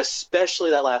 Especially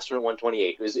that last one at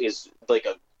 128 is like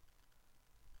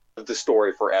the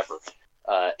story forever.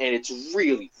 And it's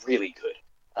really, really good.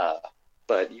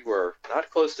 But you were not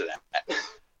close to that.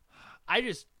 I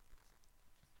just,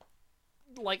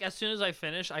 like, as soon as I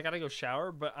finish, I gotta go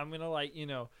shower, but I'm gonna, like,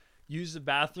 use the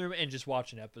bathroom and just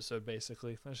watch an episode,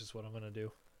 basically. That's just what I'm gonna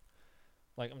do.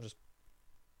 Like, I'm just,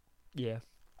 yeah.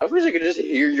 I wish I could just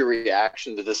hear your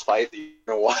reaction to this fight that you're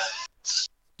gonna watch.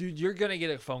 Dude, you're gonna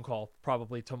get a phone call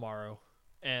probably tomorrow,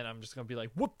 and I'm just gonna be like,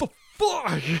 what the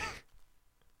fuck?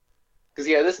 Because,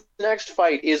 yeah, this next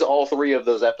fight is all 3 of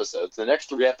those episodes. The next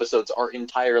 3 episodes are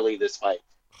entirely this fight.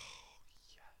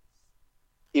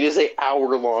 It is an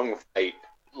hour-long fight.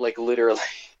 Like, literally.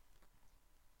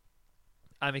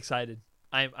 I'm excited.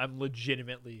 I'm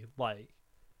legitimately, like,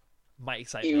 my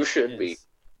excitement. You should be.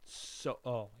 So,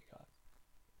 oh my god.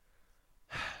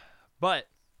 But,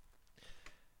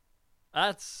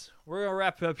 we're gonna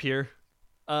wrap it up here.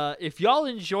 If y'all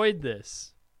enjoyed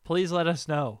this, please let us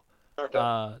know.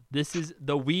 This is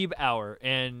the Weeb Hour,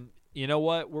 and you know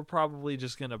what? We're probably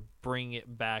just gonna bring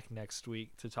it back next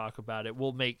week to talk about it.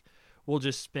 We'll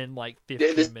just spend like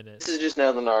 15 minutes. This is just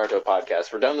now the Naruto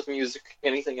podcast. We're done with music.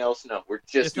 Anything else? No, we're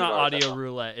just. It's not Naruto audio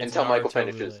roulette. It's until Naruto Michael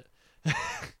finishes.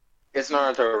 It's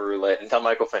Naruto roulette until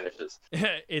Michael finishes.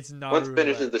 It's not. Once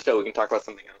finishes the show, we can talk about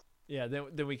something else. Yeah,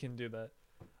 then we can do that.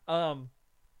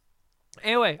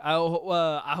 Anyway,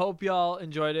 I hope y'all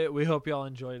enjoyed it. We hope y'all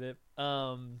enjoyed it.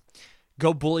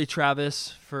 Go bully Travis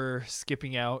for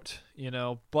skipping out,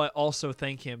 but also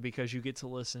thank him because you get to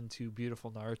listen to beautiful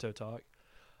Naruto talk.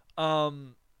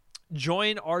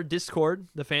 Join our Discord,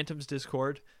 the Phantoms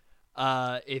Discord.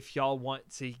 If y'all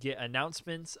want to get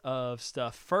announcements of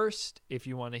stuff first, if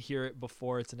you want to hear it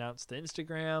before it's announced to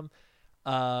Instagram,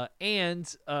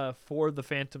 and for the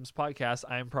Phantoms podcast,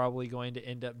 I'm probably going to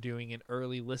end up doing an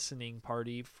early listening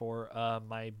party for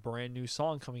my brand new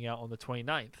song coming out on the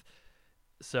 29th.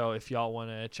 So if y'all want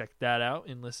to check that out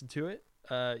and listen to it,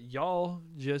 y'all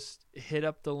just hit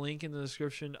up the link in the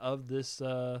description of this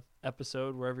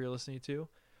episode, wherever you're listening to.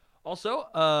 Also,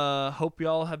 hope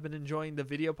y'all have been enjoying the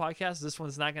video podcast. This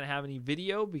one's not going to have any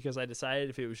video because I decided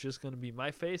if it was just going to be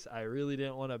my face, I really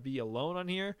didn't want to be alone on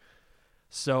here.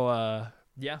 So,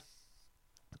 yeah.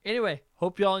 Anyway,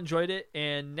 hope y'all enjoyed it.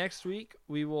 And next week,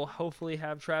 we will hopefully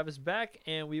have Travis back,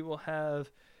 and we will have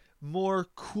more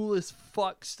cool as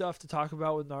fuck stuff to talk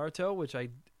about with Naruto, which I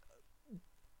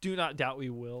do not doubt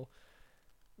we will.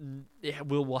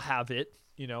 We'll have it.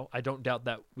 I don't doubt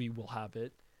that we will have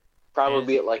it.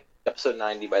 Probably at like episode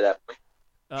 90 by that point.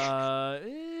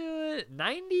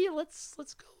 90? Let's go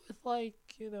with like,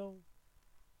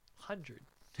 100.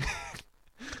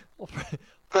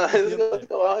 Let's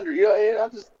go 100.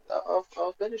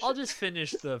 I'll finish. I'll just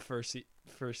finish the first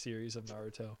series of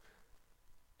Naruto.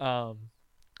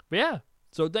 But yeah,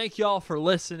 so thank y'all for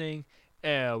listening,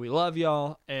 and we love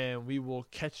y'all, and we will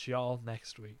catch y'all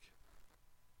next week.